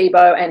because it's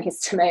SIBO and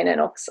histamine and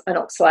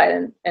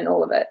oxalate and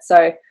all of it.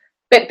 So,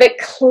 but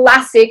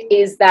classic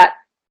is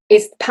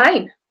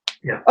pain.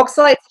 Yeah.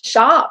 Oxalate's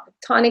sharp,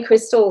 tiny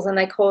crystals, and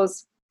they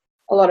cause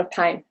a lot of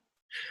pain.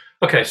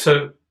 Okay,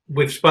 so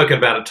we've spoken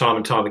about it time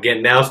and time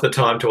again. Now's the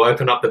time to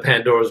open up the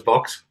Pandora's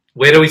box.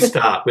 Where do we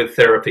start with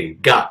therapy?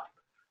 Gut.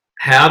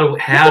 How do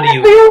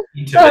you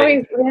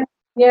intervene?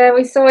 We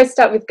always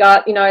start with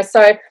gut, you know.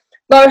 So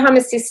low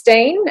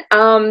homocysteine,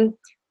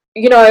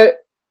 you know,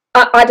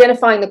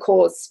 identifying the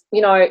cause.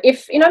 You know,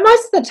 if, you know,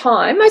 most of the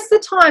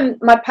time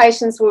my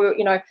patients will,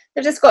 you know,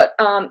 they've just got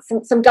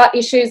some gut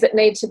issues that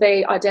need to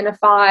be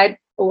identified,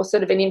 or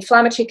sort of an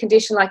inflammatory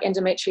condition like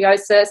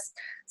endometriosis.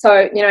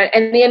 So, you know,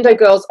 and the endo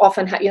girls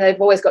often have, you know,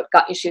 they've always got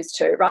gut issues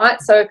too,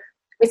 right? So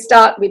we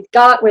start with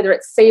gut, whether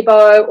it's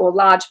SIBO or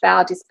large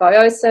bowel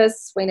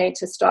dysbiosis. We need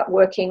to start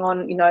working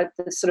on, you know,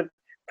 the sort of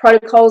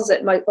protocols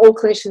that all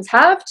clinicians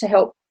have to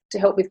help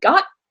with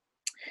gut.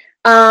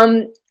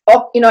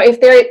 You know,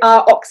 if there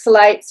are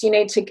oxalates, you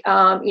need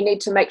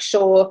to make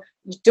sure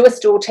you do a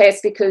stool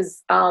test,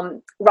 because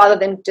rather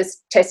than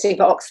just testing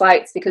for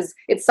oxalates, because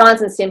it's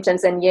signs and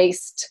symptoms, and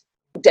yeast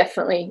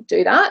definitely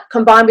do that,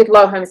 combined with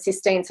low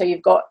homocysteine. So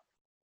you've got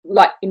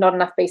not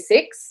enough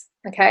B6.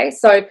 Okay,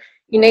 so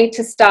you need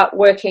to start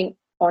working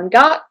on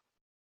gut.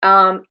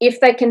 If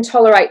they can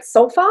tolerate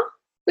sulfur,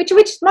 which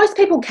most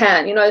people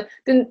can, you know,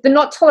 the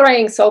not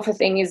tolerating sulfur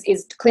thing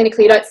is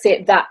clinically, you don't see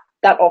it that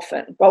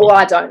often. Well,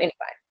 I don't anyway.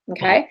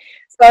 Okay,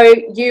 so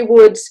you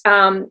would,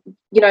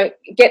 you know,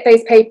 get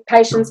these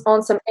patients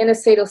on some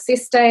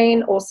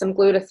N-acetylcysteine or some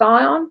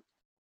glutathione,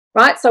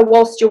 right? So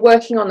whilst you're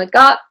working on the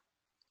gut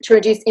to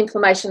reduce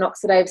inflammation,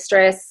 oxidative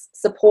stress,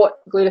 support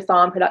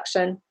glutathione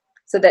production,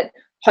 so that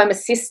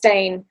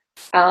homocysteine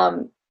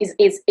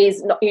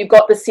is not, you've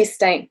got the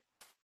cysteine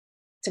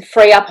to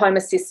free up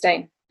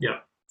homocysteine. Yeah.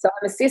 So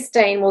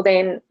homocysteine will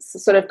then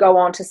sort of go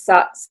on to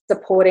start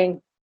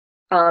supporting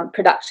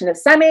production of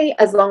SAMe,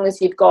 as long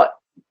as you've got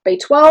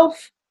B12,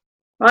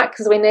 right?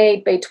 Because we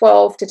need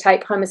B12 to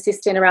take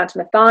homocysteine around to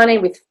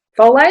methionine with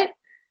folate.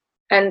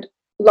 And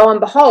lo and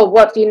behold,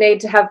 what do you need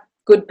to have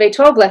good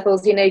B12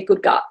 levels? You need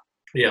good gut.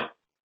 Yeah.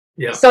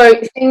 Yeah. So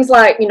things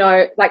like, you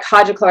know, like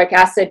hydrochloric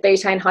acid,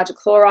 betaine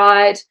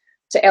hydrochloride,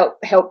 to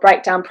help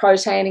break down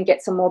protein and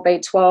get some more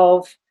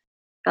B12,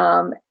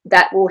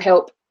 that will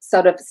help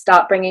sort of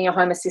start bringing your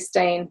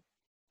homocysteine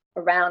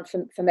around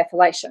for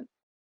methylation.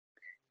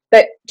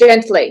 But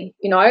gently,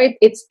 you know,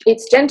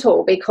 it's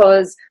gentle,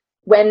 because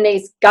when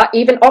these gut,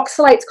 even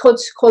oxalates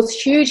cause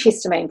huge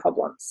histamine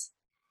problems.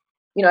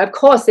 You know, of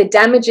course, they're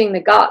damaging the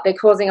gut. They're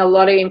causing a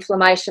lot of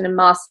inflammation and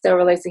mast cell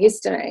release of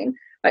histamine.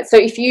 Right? So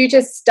if you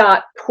just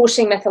start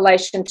pushing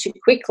methylation too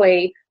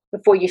quickly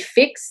before you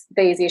fix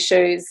these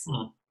issues,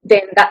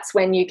 then that's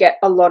when you get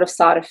a lot of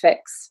side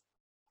effects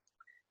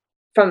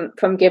from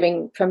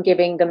giving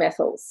the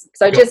methyls.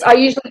 So I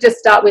usually just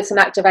start with some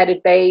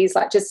activated Bs,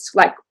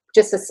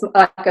 just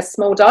a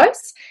small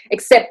dose,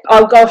 except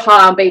I'll go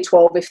high on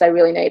B12 if they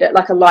really need it,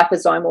 like a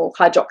liposomal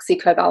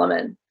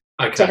hydroxycobalamin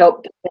to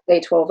help get the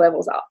B12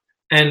 levels up.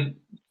 And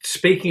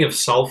speaking of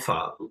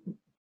sulfur,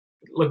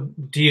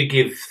 do you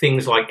give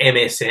things like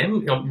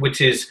MSM,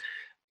 which is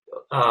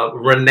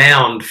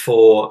renowned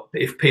for,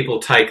 if people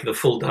take the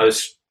full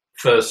dose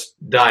first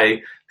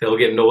day, they'll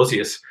get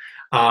nauseous.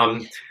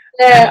 The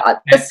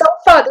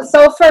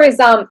sulfur is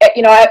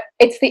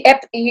it's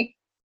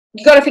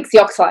you got to fix the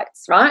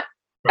oxalates, right?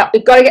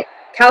 You've got to get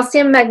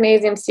calcium,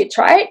 magnesium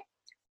citrate,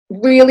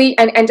 really,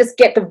 and just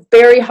get the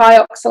very high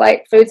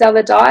oxalate foods out of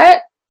the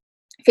diet.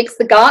 Fix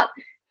the gut.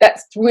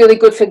 That's really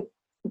good for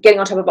getting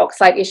on top of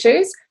oxalate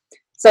issues.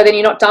 So then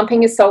you're not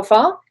dumping your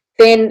sulfur.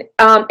 Then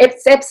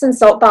it's Epsom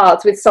salt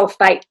baths with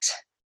sulfate,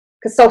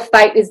 because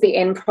sulfate is the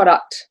end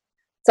product.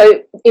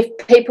 So if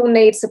people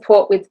need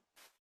support with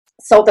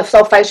the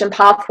sulfation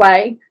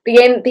pathway,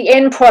 the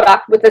end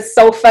product with the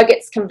sulfur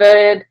gets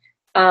converted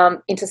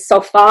into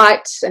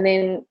sulfite and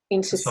then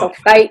into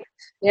sulfate.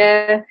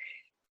 Yeah.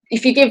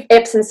 If you give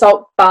Epsom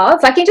salt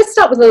baths, like you just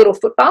start with a little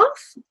foot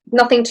bath,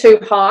 nothing too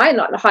high,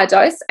 not a high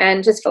dose,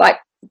 and just for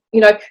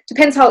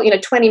depends how,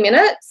 20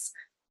 minutes,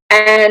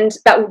 and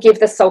that will give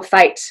the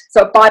sulfate.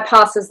 So it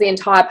bypasses the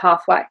entire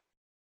pathway.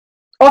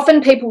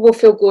 Often people will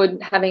feel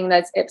good having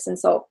those Epsom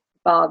salt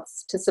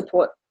baths to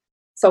support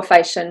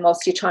sulfation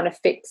whilst you're trying to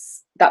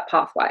fix that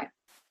pathway.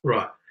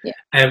 Right. Yeah.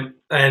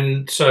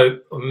 And so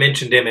I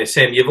mentioned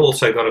MSM. You've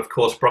also got, of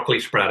course, broccoli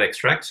sprout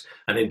extracts,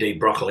 and indeed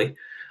broccoli,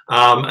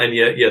 and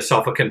your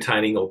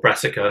sulfur-containing or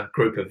brassica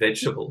group of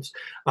vegetables.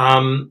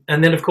 And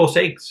then, of course,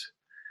 eggs.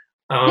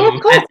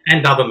 Of course.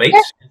 And other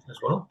meats as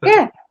well.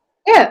 Yeah.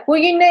 Well,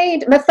 you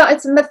need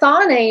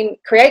methionine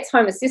creates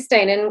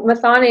homocysteine, and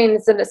methionine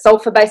is a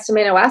sulfur-based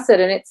amino acid,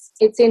 and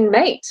it's in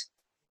meat.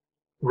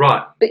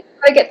 Right. But you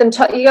got to get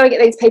you got to get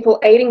these people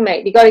eating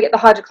meat. You got to get the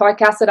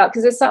hydrochloric acid up,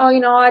 because it's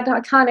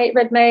I can't eat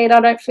red meat. I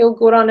don't feel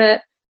good on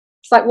it.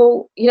 It's like,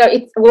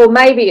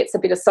 maybe it's a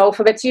bit of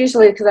sulfur, but it's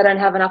usually because they don't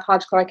have enough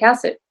hydrochloric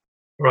acid.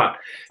 Right.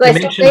 So they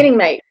stop eating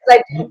meat.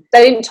 They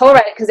didn't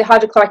tolerate it because their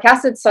hydrochloric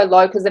acid's so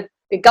low, because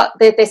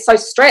they're so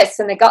stressed,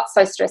 and their gut's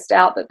so stressed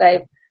out that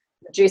they've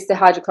reduced their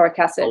hydrochloric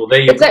acid. Oh,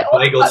 there you've got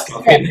vagal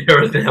stuff in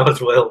there now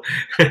as well.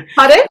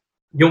 Pardon?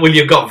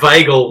 You've got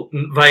vagal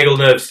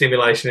nerve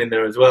stimulation in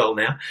there as well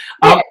now.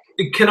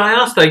 Can I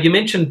ask, though, you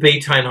mentioned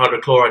betaine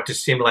hydrochloride to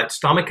stimulate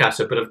stomach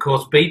acid, but of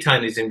course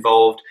betaine is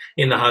involved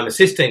in the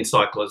homocysteine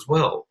cycle as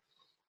well.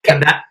 Can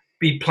that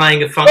be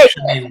playing a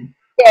function in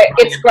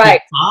it's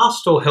great.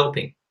 Fast or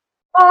helping?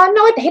 Oh,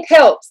 no, it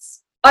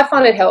helps. I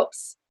find it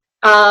helps.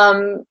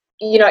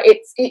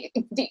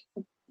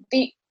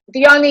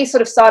 The only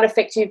sort of side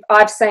effect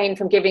I've seen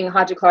from giving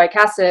hydrochloric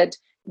acid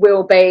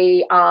will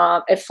be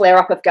a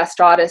flare-up of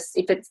gastritis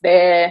if it's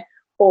there,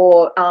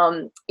 or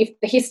if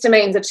the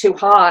histamines are too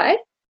high,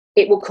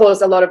 it will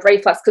cause a lot of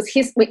reflux, because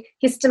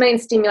histamine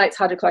stimulates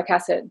hydrochloric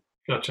acid.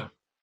 Gotcha.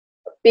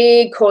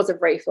 Big cause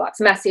of reflux,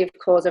 massive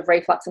cause of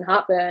reflux and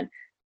heartburn.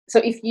 So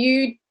if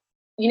you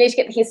need to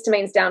get the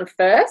histamines down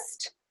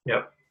first,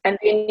 and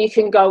then you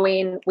can go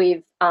in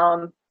with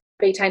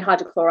betaine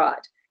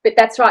hydrochloride. But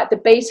that's right, the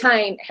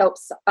betaine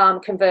helps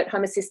convert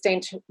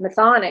homocysteine to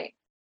methionine,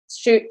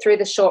 shoot through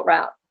the short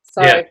route.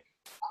 So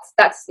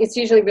it's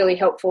usually really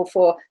helpful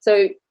for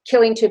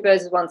killing two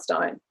birds with one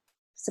stone,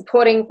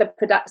 supporting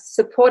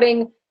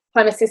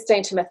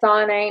homocysteine to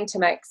methionine to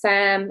make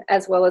SAM,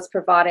 as well as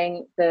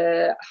providing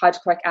the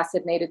hydrochloric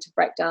acid needed to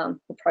break down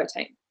the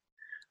protein.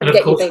 And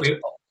of course,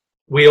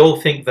 we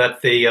all think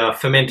that the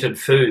fermented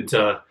foods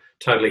are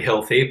totally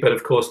healthy, but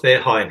of course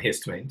they're high in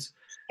histamines.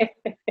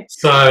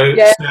 So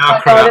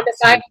sauerkraut,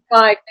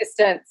 the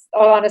existence.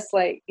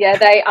 Honestly,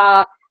 they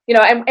are.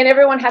 And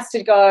everyone has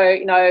to go.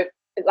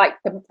 Like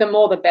the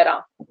more the better.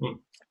 Mm.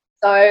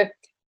 So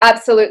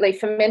absolutely,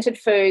 fermented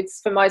foods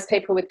for most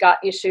people with gut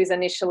issues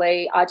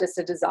initially are just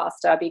a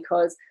disaster,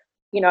 because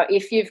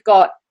if you've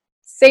got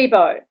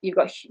SIBO, you're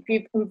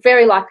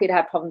very likely to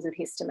have problems with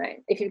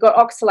histamine. If you've got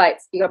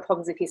oxalates, you've got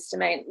problems with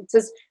histamine. It's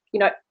just,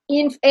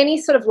 in any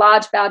sort of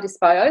large bowel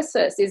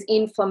dysbiosis is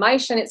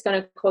inflammation. It's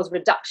going to cause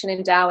reduction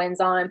in DAO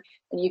enzyme,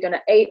 and you're going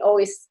to eat all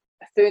these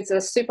foods that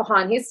are super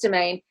high in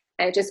histamine,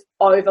 and it just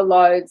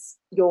overloads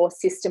your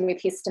system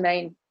with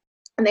histamine.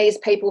 And these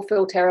people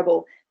feel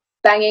terrible.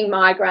 Banging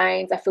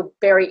migraines, they feel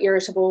very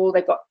irritable,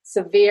 they've got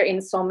severe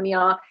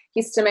insomnia,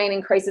 histamine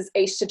increases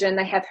estrogen,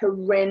 they have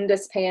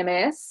horrendous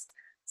PMS.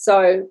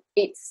 So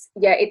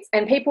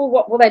and people,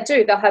 what will they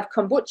do? They'll have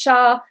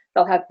kombucha,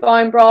 they'll have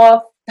bone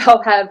broth,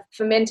 they'll have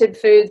fermented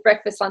foods,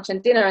 breakfast, lunch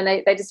and dinner, and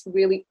they just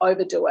really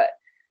overdo it.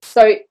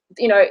 So,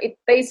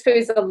 these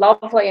foods are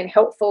lovely and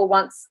helpful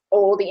once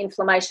all the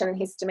inflammation and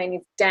histamine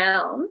is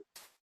down.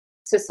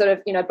 To sort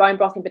of, bone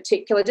broth in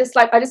particular,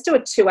 I just do a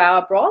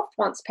 2-hour broth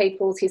once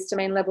people's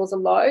histamine levels are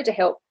low to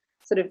help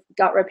sort of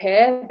gut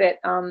repair. But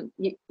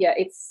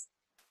it's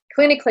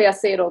clinically, I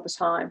see it all the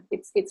time.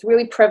 It's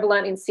really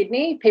prevalent in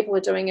Sydney. People are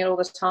doing it all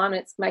the time,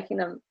 and it's making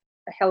them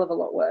a hell of a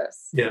lot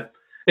worse. Yeah,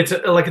 it's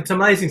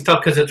amazing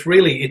stuff because it's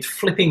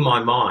flipping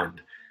my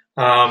mind.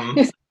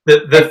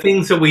 The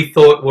things that we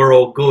thought were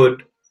all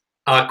good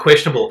are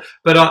questionable.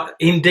 But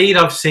indeed,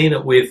 I've seen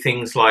it with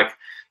things like,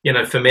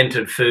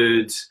 fermented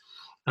foods,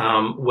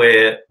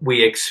 where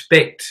we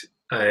expect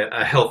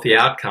a healthy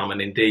outcome,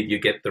 and indeed you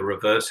get the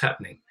reverse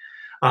happening.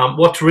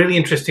 What's really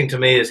interesting to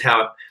me is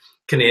how it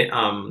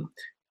can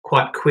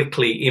quite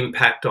quickly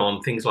impact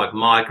on things like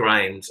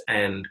migraines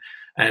and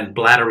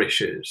bladder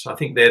issues. I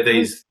think they're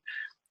these,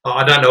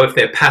 I don't know if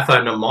they're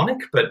pathognomonic,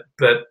 but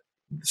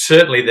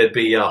certainly there'd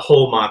be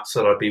hallmarks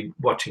that I'd be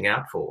watching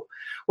out for.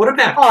 What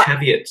about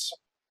caveats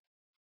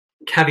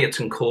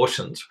and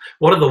cautions?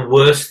 What are the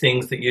worst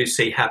things that you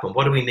see happen?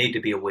 What do we need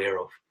to be aware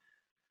of?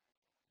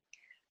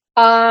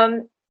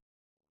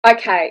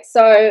 Okay,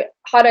 so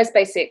high dose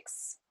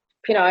B6,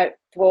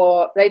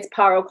 for these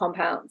pyrrole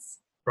compounds.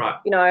 Right.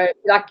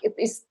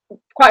 It's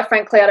quite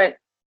frankly, I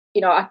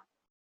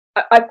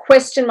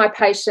question my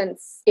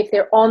patients if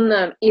they're on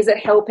them. Is it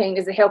helping?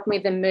 Is it helping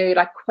with the mood?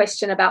 I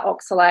question about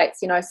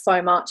oxalates,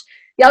 so much.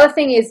 The other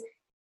thing is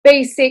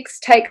B6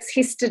 takes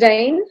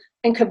histidine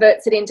and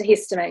converts it into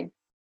histamine.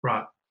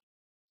 Right.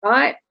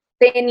 Right?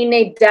 Then you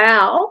need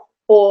DAO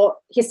or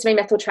histamine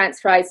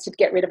methyltransferase to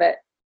get rid of it.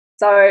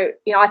 So,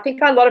 I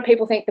think a lot of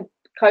people think the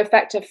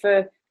cofactor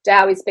for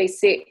DAO is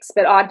B6,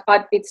 but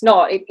it's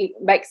not.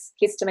 It makes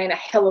histamine a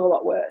hell of a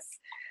lot worse.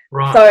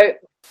 Right. So,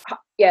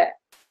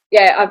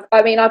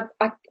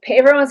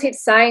 everyone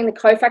keeps saying the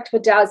cofactor for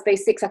DAO is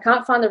B6. I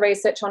can't find the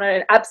research on it,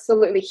 and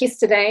absolutely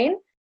histamine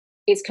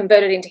is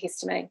converted into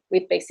histamine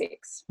with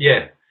B6.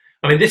 Yeah.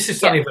 I mean, this is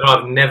something that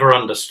I've never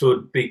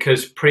understood,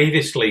 because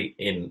previously,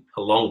 a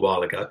long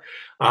while ago,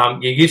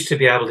 you used to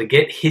be able to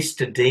get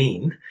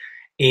histidine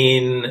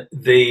in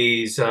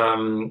these,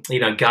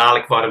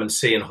 garlic, vitamin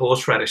C and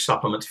horseradish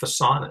supplements for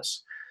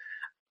sinus.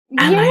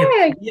 And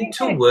they appear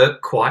to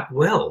work quite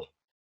well.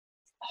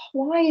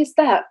 Why is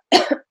that?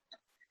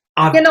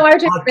 I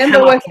just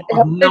remember working at the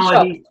health food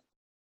shop.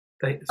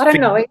 I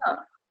don't know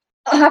either.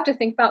 I'll have to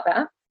think about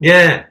that.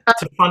 Yeah,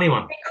 it's a funny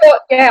one.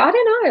 Yeah, I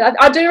don't know.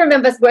 I do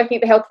remember working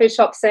at the health food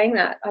shop seeing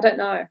that. I don't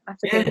know. I have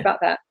to think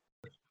about that.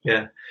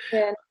 Yeah.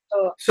 Yeah,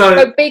 not sure.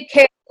 So be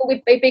careful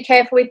with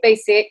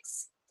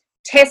B6.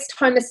 Test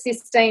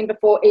homocysteine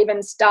before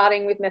even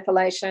starting with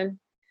methylation.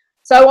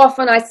 So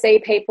often I see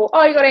people,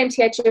 you got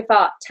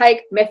MTHFR,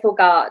 take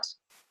Methylguard,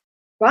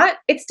 right?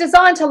 It's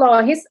designed to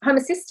lower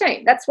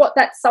homocysteine. That's what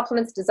that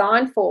supplement's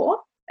designed for.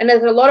 And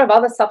there's a lot of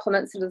other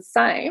supplements that are the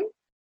same.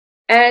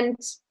 And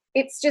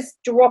it's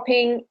just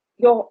dropping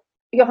your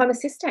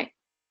homocysteine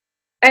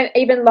and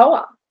even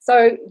lower.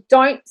 So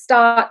don't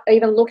start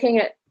even looking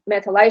at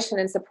methylation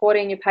and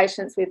supporting your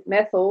patients with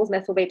methyl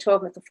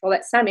B12,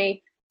 methylfolate,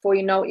 SAMe, before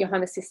you know what your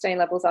homocysteine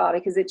levels are,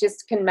 because it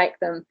just can make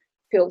them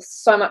feel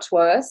so much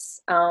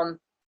worse.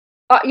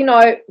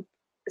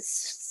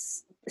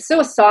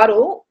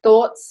 Suicidal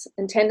thoughts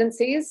and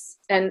tendencies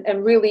and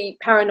really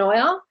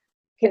paranoia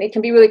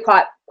can be really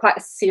quite a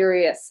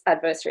serious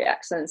adverse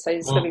reaction. So you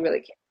just got to be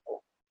really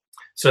careful.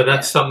 So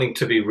that's something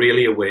to be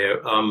really aware.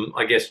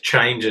 I guess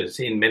changes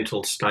in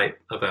mental state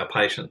of our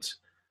patients.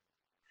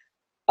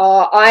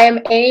 I am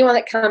anyone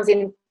that comes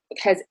in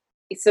has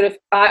sort of,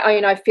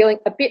 feeling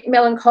a bit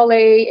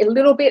melancholy, a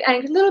little bit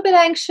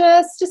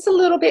anxious, just a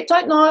little bit.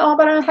 Don't know.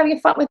 But I'm having a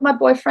fight with my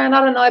boyfriend.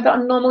 I don't know, but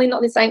I'm normally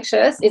not this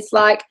anxious. It's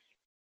like,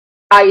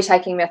 are you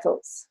taking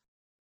methyls?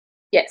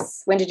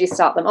 Yes. When did you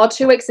start them?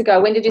 2 weeks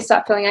ago. When did you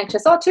start feeling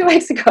anxious? 2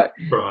 weeks ago.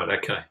 Right.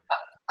 Okay.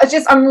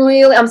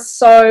 I'm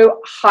so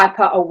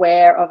hyper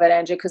aware of it,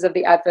 Andrew, because of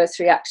the adverse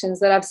reactions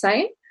that I've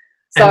seen.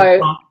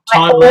 So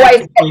time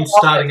lag between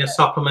starting a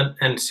supplement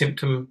and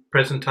symptom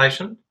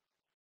presentation?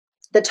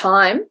 The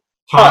time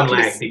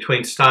lag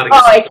between starting a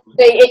supplement?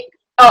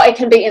 It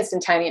can be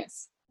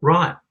instantaneous.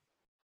 Right.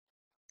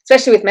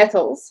 Especially with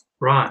methyls.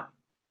 Right.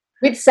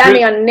 With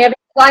SAMe,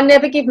 I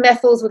never give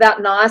methyls without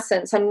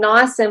niacin. So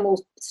niacin will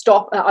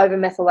stop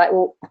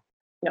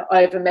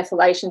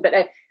over-methylation, but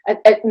a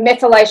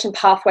methylation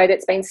pathway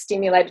that's been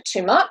stimulated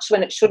too much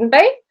when it shouldn't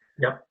be.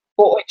 Yep.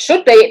 Or it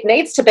should be, it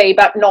needs to be,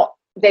 but not.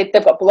 They've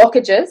got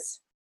blockages,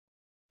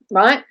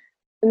 right?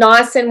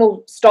 Niacin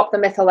will stop the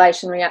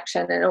methylation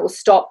reaction, and it will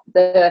stop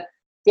the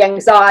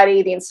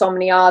anxiety, the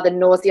insomnia, the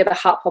nausea, the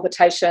heart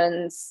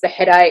palpitations, the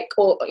headache,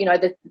 or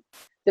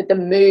the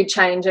mood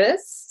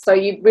changes. So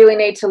you really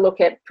need to look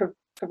at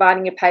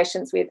providing your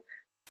patients with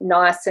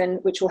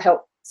niacin, which will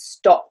help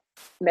stop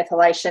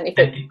methylation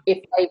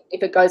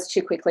if it goes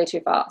too quickly, too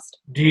fast.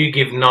 Do you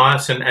give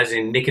niacin as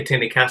in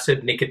nicotinic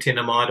acid,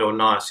 nicotinamide, or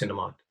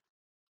niacinamide?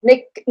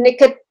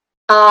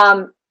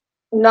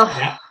 No.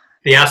 Yeah.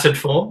 The acid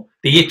form,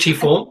 the itchy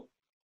form.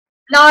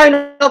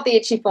 No, not the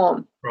itchy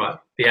form. Right.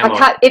 The I amide.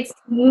 can't. It's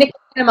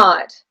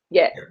nicotinamide.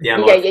 Yeah, The yeah,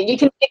 amide. yeah. You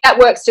can. That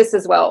works just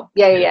as well.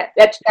 Yeah, yeah.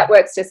 That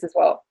works just as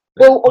well.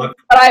 Yeah. Well,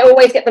 but I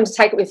always get them to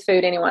take it with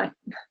food anyway.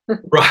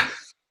 Right.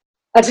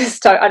 I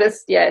just don't. I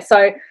just yeah.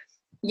 So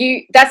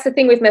that's the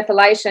thing with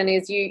methylation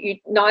is you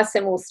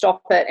niacin will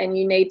stop it, and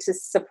you need to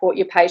support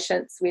your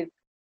patients with,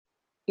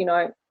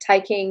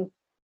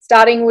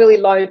 starting really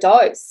low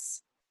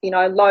dose.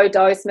 Low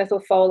dose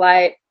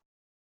methylfolate.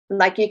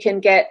 Like you can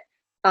get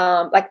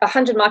like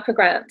 100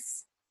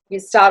 micrograms. You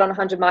start on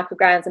 100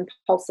 micrograms and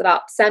pulse it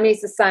up.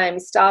 SAMI's the same. You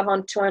start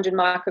on 200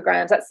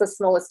 micrograms. That's the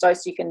smallest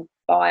dose you can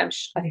buy,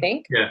 I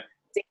think. Yeah.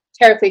 It's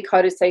enterically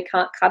coated, so you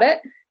can't cut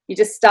it. You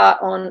just start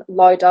on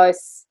low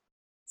dose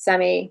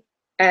SAMI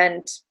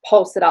and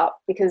pulse it up,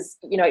 because,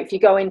 if you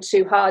go in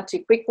too hard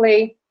too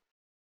quickly,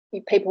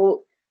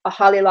 people are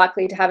highly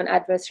likely to have an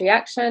adverse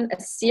reaction, a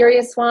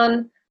serious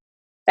one.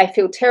 They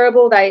feel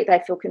terrible. They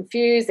feel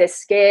confused. They're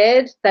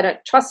scared. They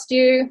don't trust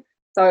you.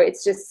 So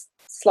it's just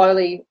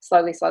slowly.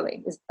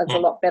 It's a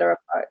lot better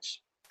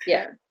approach.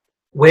 Yeah.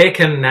 Where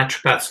can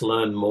naturopaths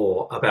learn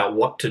more about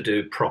what to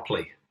do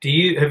properly?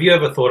 Have you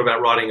ever thought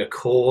about writing a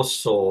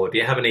course, or do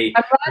you have any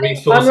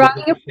resources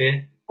that you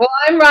share? Well,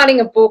 I'm writing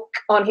a book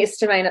on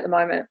histamine at the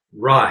moment.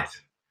 Right.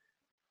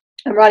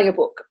 I'm writing a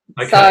book.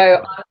 Okay.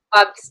 So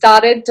I've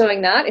started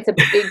doing that. It's a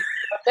big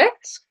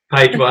project.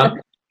 Page one.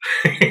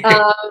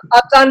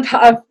 I'm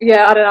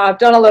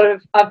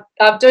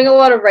doing a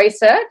lot of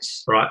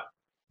research. Right.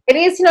 It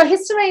is,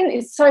 histamine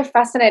is so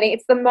fascinating.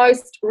 It's the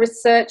most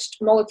researched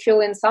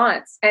molecule in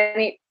science,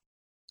 and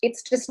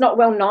it's just not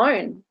well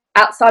known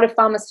outside of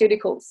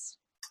pharmaceuticals.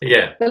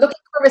 Yeah. They're looking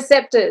for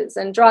receptors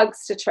and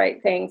drugs to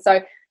treat things.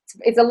 So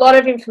it's a lot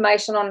of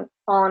information on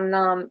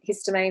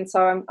histamine.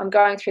 So I'm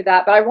going through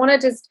that. But I want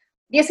to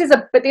this is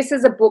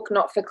a book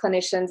not for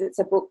clinicians. It's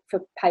a book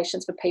for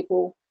patients, for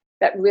people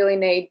that really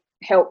need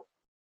help.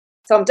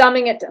 So I'm not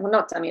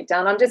dumbing it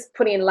down. I'm just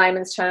putting in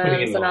layman's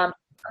terms, and I'm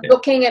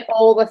looking at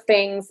all the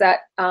things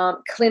that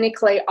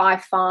clinically I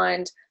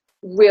find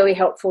really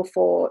helpful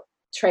for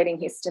treating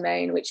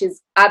histamine, which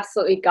is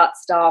absolutely gut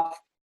stuff.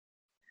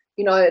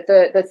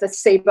 The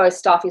SIBO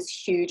stuff is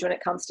huge when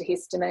it comes to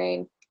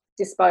histamine,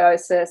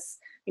 dysbiosis,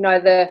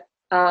 the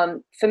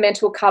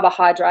fermentable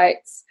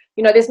carbohydrates.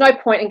 There's no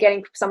point in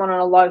getting someone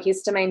on a low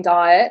histamine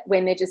diet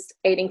when they're just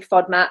eating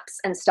FODMAPs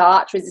and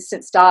starch,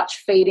 resistant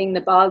starch, feeding the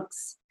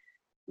bugs.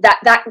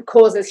 That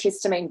causes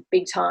histamine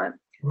big time.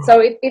 Right. So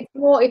it's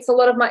going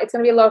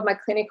to be a lot of my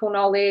clinical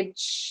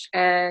knowledge,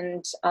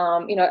 and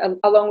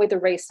along with the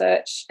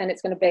research, and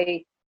it's going to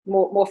be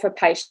more for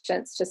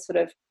patients to sort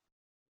of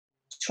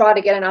try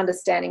to get an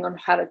understanding on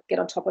how to get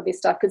on top of this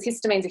stuff, because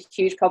histamine is a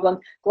huge problem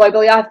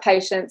globally. I have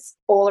patients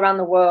all around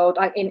the world,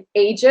 in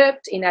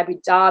Egypt, in Abu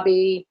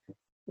Dhabi,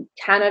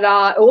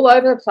 Canada, all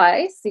over the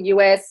place, the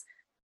US,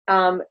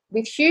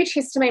 with huge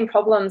histamine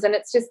problems, and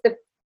it's just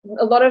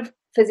a lot of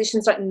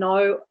physicians don't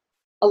know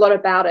a lot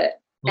about it.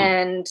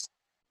 And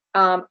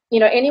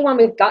anyone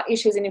with gut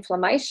issues and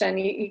inflammation,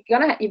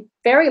 you're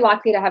very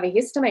likely to have a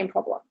histamine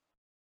problem.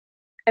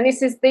 And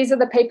these are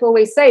the people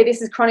we see.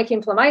 This is chronic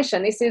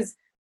inflammation. This is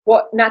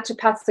what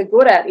naturopaths are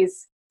good at,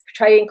 is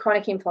treating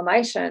chronic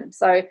inflammation.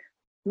 So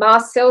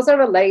mast cells are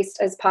released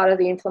as part of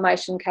the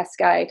inflammation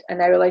cascade, and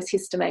they release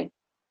histamine.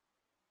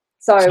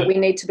 So we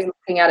need to be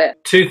looking at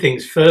it. Two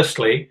things.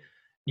 Firstly,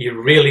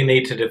 you really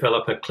need to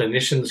develop a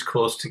clinician's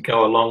course to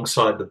go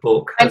alongside the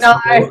book. I know.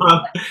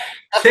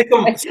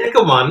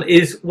 Second one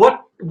is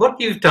what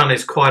you've done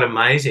is quite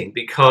amazing,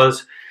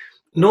 because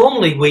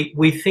normally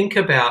we think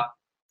about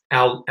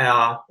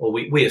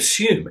we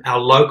assume our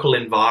local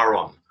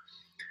environment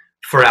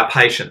for our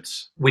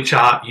patients, which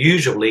are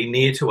usually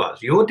near to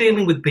us. You're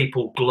dealing with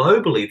people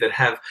globally that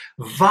have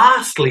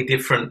vastly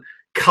different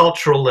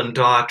cultural and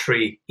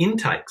dietary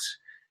intakes.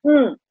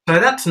 So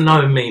that's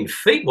no mean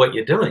feat what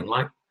you're doing.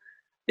 Like,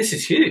 this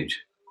is huge.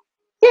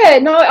 Yeah,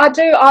 no, I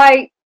do.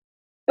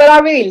 But I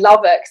really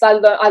love it,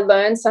 because I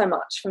learn so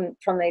much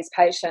from these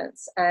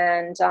patients,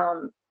 and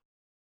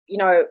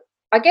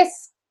I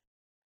guess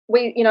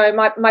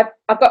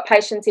I've got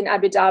patients in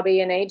Abu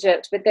Dhabi and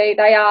Egypt, but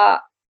they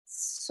are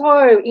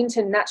so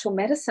into natural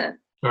medicine,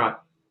 right?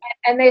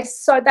 And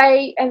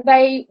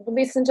they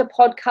listen to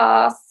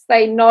podcasts.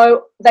 They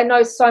know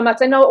so much.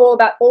 They know all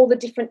about all the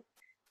different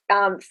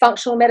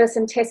functional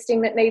medicine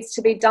testing that needs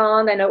to be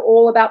done. They know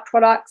all about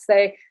products.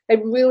 They're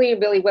really,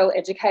 really well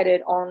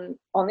educated on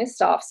this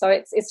stuff. So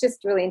it's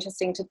just really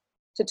interesting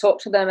to talk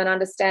to them and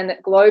understand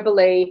that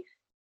globally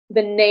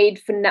the need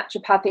for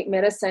naturopathic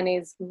medicine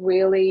is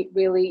really,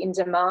 really in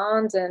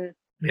demand. And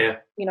I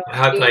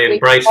hope they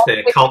embrace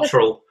their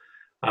cultural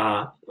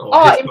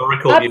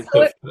historical use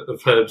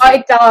of herbs.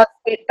 It does.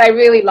 They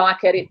really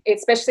like it.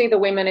 It's especially the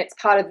women. It's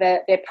part of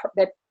their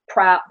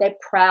proud. They're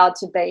proud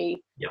to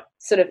be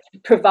sort of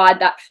provide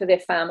that for their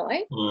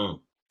family.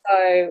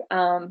 So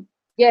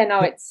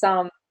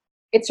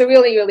it's a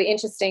really, really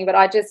interesting. But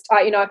I just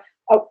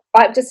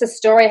a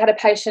story. I had a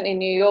patient in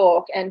New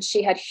York, and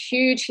she had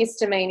huge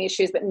histamine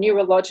issues, but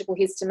neurological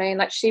histamine.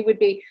 Like she'd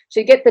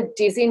get the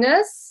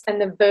dizziness and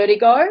the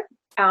vertigo,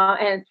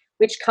 and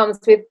which comes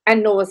with,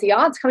 and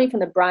nausea, it's coming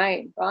from the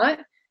brain, right?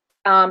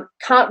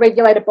 Can't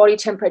regulate a body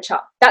temperature.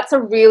 That's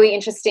a really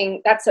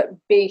interesting, that's a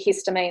big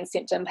histamine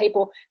symptom.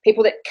 People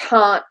that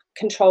can't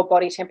control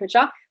body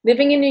temperature.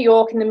 Living in New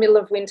York in the middle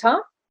of winter,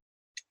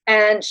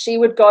 and she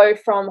would go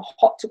from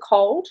hot to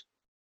cold,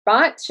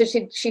 right? So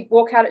she'd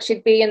walk out,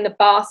 she'd be in the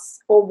bus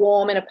or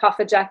warm in a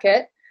puffer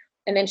jacket,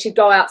 and then she'd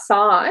go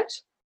outside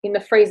in the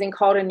freezing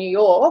cold in New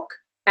York,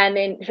 and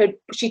then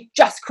she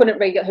just couldn't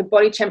regulate. Her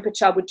body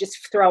temperature would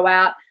just throw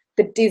out,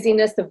 the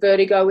dizziness, the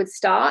vertigo would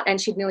start, and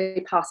she'd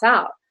nearly pass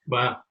out.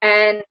 Wow.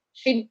 And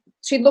she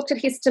looked at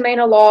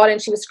histamine a lot,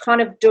 and she was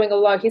kind of doing a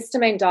low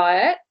histamine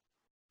diet,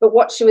 but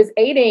what she was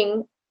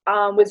eating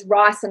was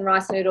rice and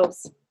rice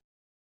noodles.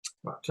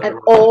 Right, and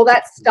all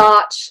that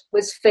starch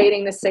was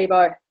feeding the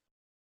SIBO,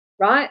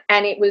 right?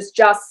 And it was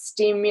just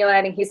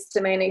stimulating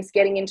histamine. It's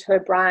getting into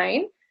her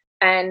brain.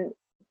 And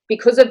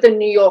because of the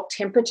New York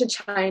temperature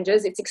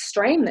changes, it's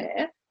extreme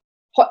there.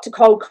 Hot to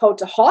cold, cold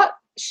to hot.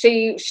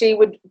 She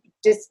would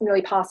just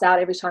nearly pass out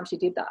every time she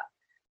did that.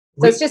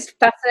 So it's just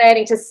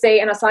fascinating to see.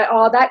 And I was like,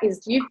 oh, that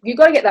is, you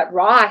got to get that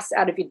rice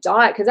out of your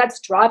diet, because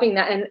that's driving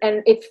that.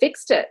 And it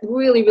fixed it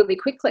really, really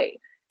quickly.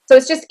 So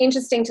it's just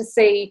interesting to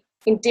see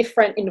in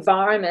different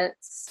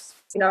environments,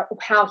 you know,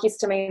 how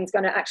histamine is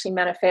going to actually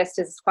manifest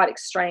as quite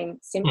extreme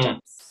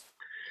symptoms.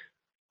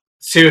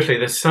 Seriously,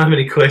 there's so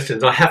many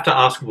questions. I have to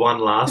ask one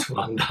last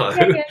one though,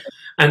 Yeah.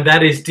 and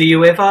that is: do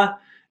you ever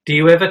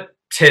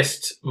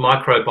test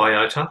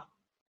microbiota?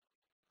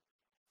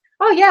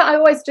 Oh yeah, I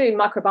always do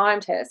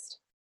microbiome test.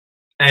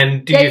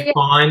 And do you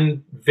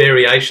find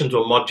variations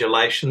or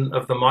modulation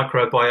of the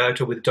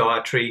microbiota with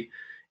dietary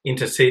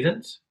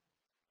intercedents?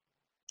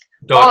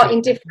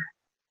 In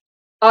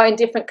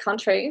different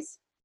countries.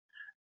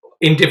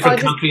 In different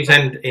countries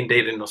and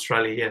indeed in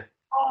Australia, yeah.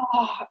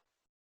 Oh,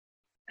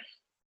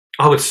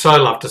 I would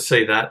so love to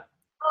see that.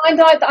 I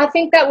know. I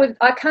think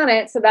I can't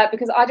answer that,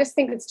 because I just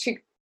think it's too.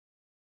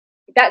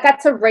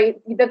 That's a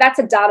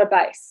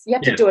database. You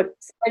have to do a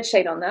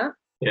spreadsheet on that.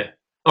 Yeah.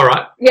 All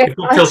right. Yeah.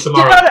 Until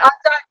tomorrow.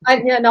 I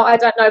don't know.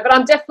 But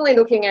I'm definitely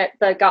looking at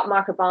the gut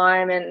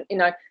microbiome,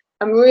 and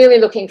I'm really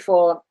looking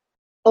for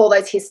all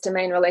those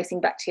histamine releasing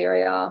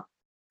bacteria.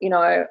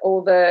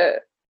 All the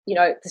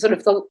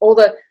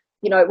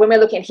when we're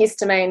looking at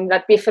histamine,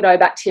 that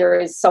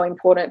bifidobacteria is so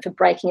important for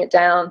breaking it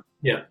down.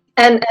 Yeah.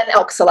 And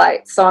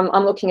oxalate. So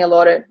I'm looking a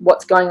lot at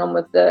what's going on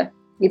with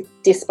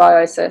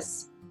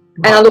dysbiosis.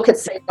 Right. And I look at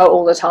SIBO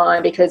all the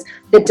time, because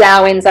the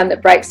DAO enzyme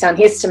that breaks down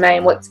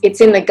histamine,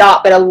 it's in the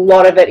gut, but a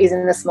lot of it is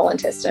in the small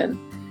intestine.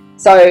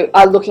 So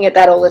I'm looking at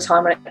that all the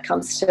time when it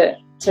comes to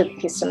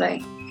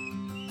histamine.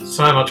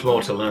 So much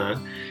more to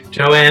learn.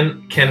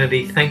 Joanne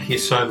Kennedy, thank you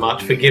so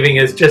much for giving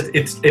us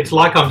it's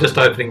like I'm just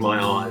opening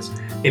my eyes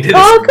into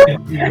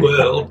this new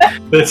world.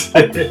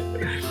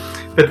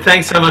 But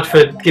thanks so much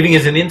for giving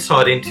us an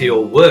insight into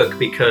your work,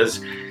 because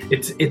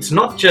it's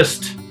not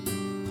just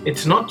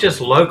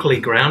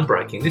locally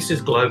groundbreaking. This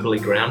is globally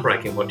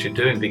groundbreaking what you're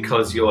doing,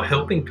 because you're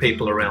helping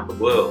people around the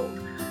world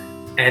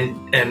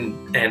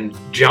and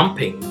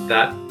jumping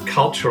that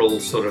cultural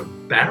sort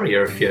of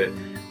barrier, if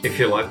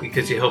you like,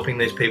 because you're helping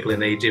these people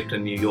in Egypt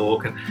and New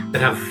York and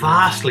that have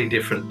vastly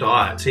different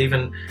diets,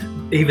 even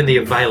the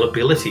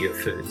availability of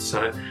food.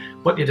 So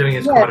what you're doing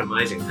is quite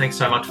amazing. Thanks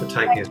so much for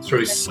taking us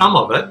through some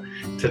of it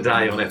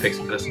today on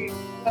FX Medicine.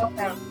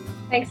 Welcome.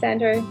 Thanks,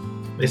 Andrew.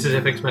 This is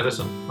FX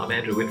Medicine. I'm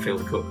Andrew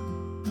Whitfield Cook.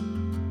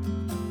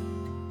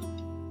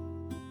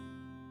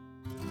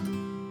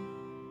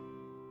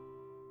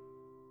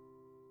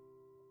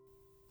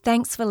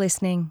 Thanks for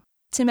listening.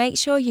 To make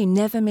sure you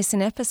never miss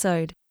an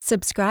episode,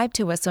 subscribe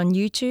to us on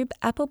YouTube,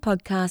 Apple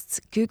Podcasts,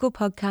 Google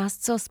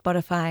Podcasts, or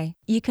Spotify.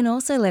 You can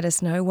also let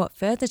us know what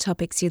further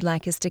topics you'd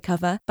like us to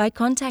cover by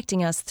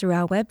contacting us through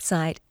our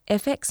website,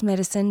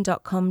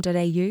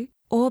 fxmedicine.com.au,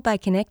 or by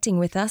connecting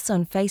with us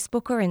on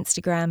Facebook or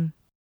Instagram.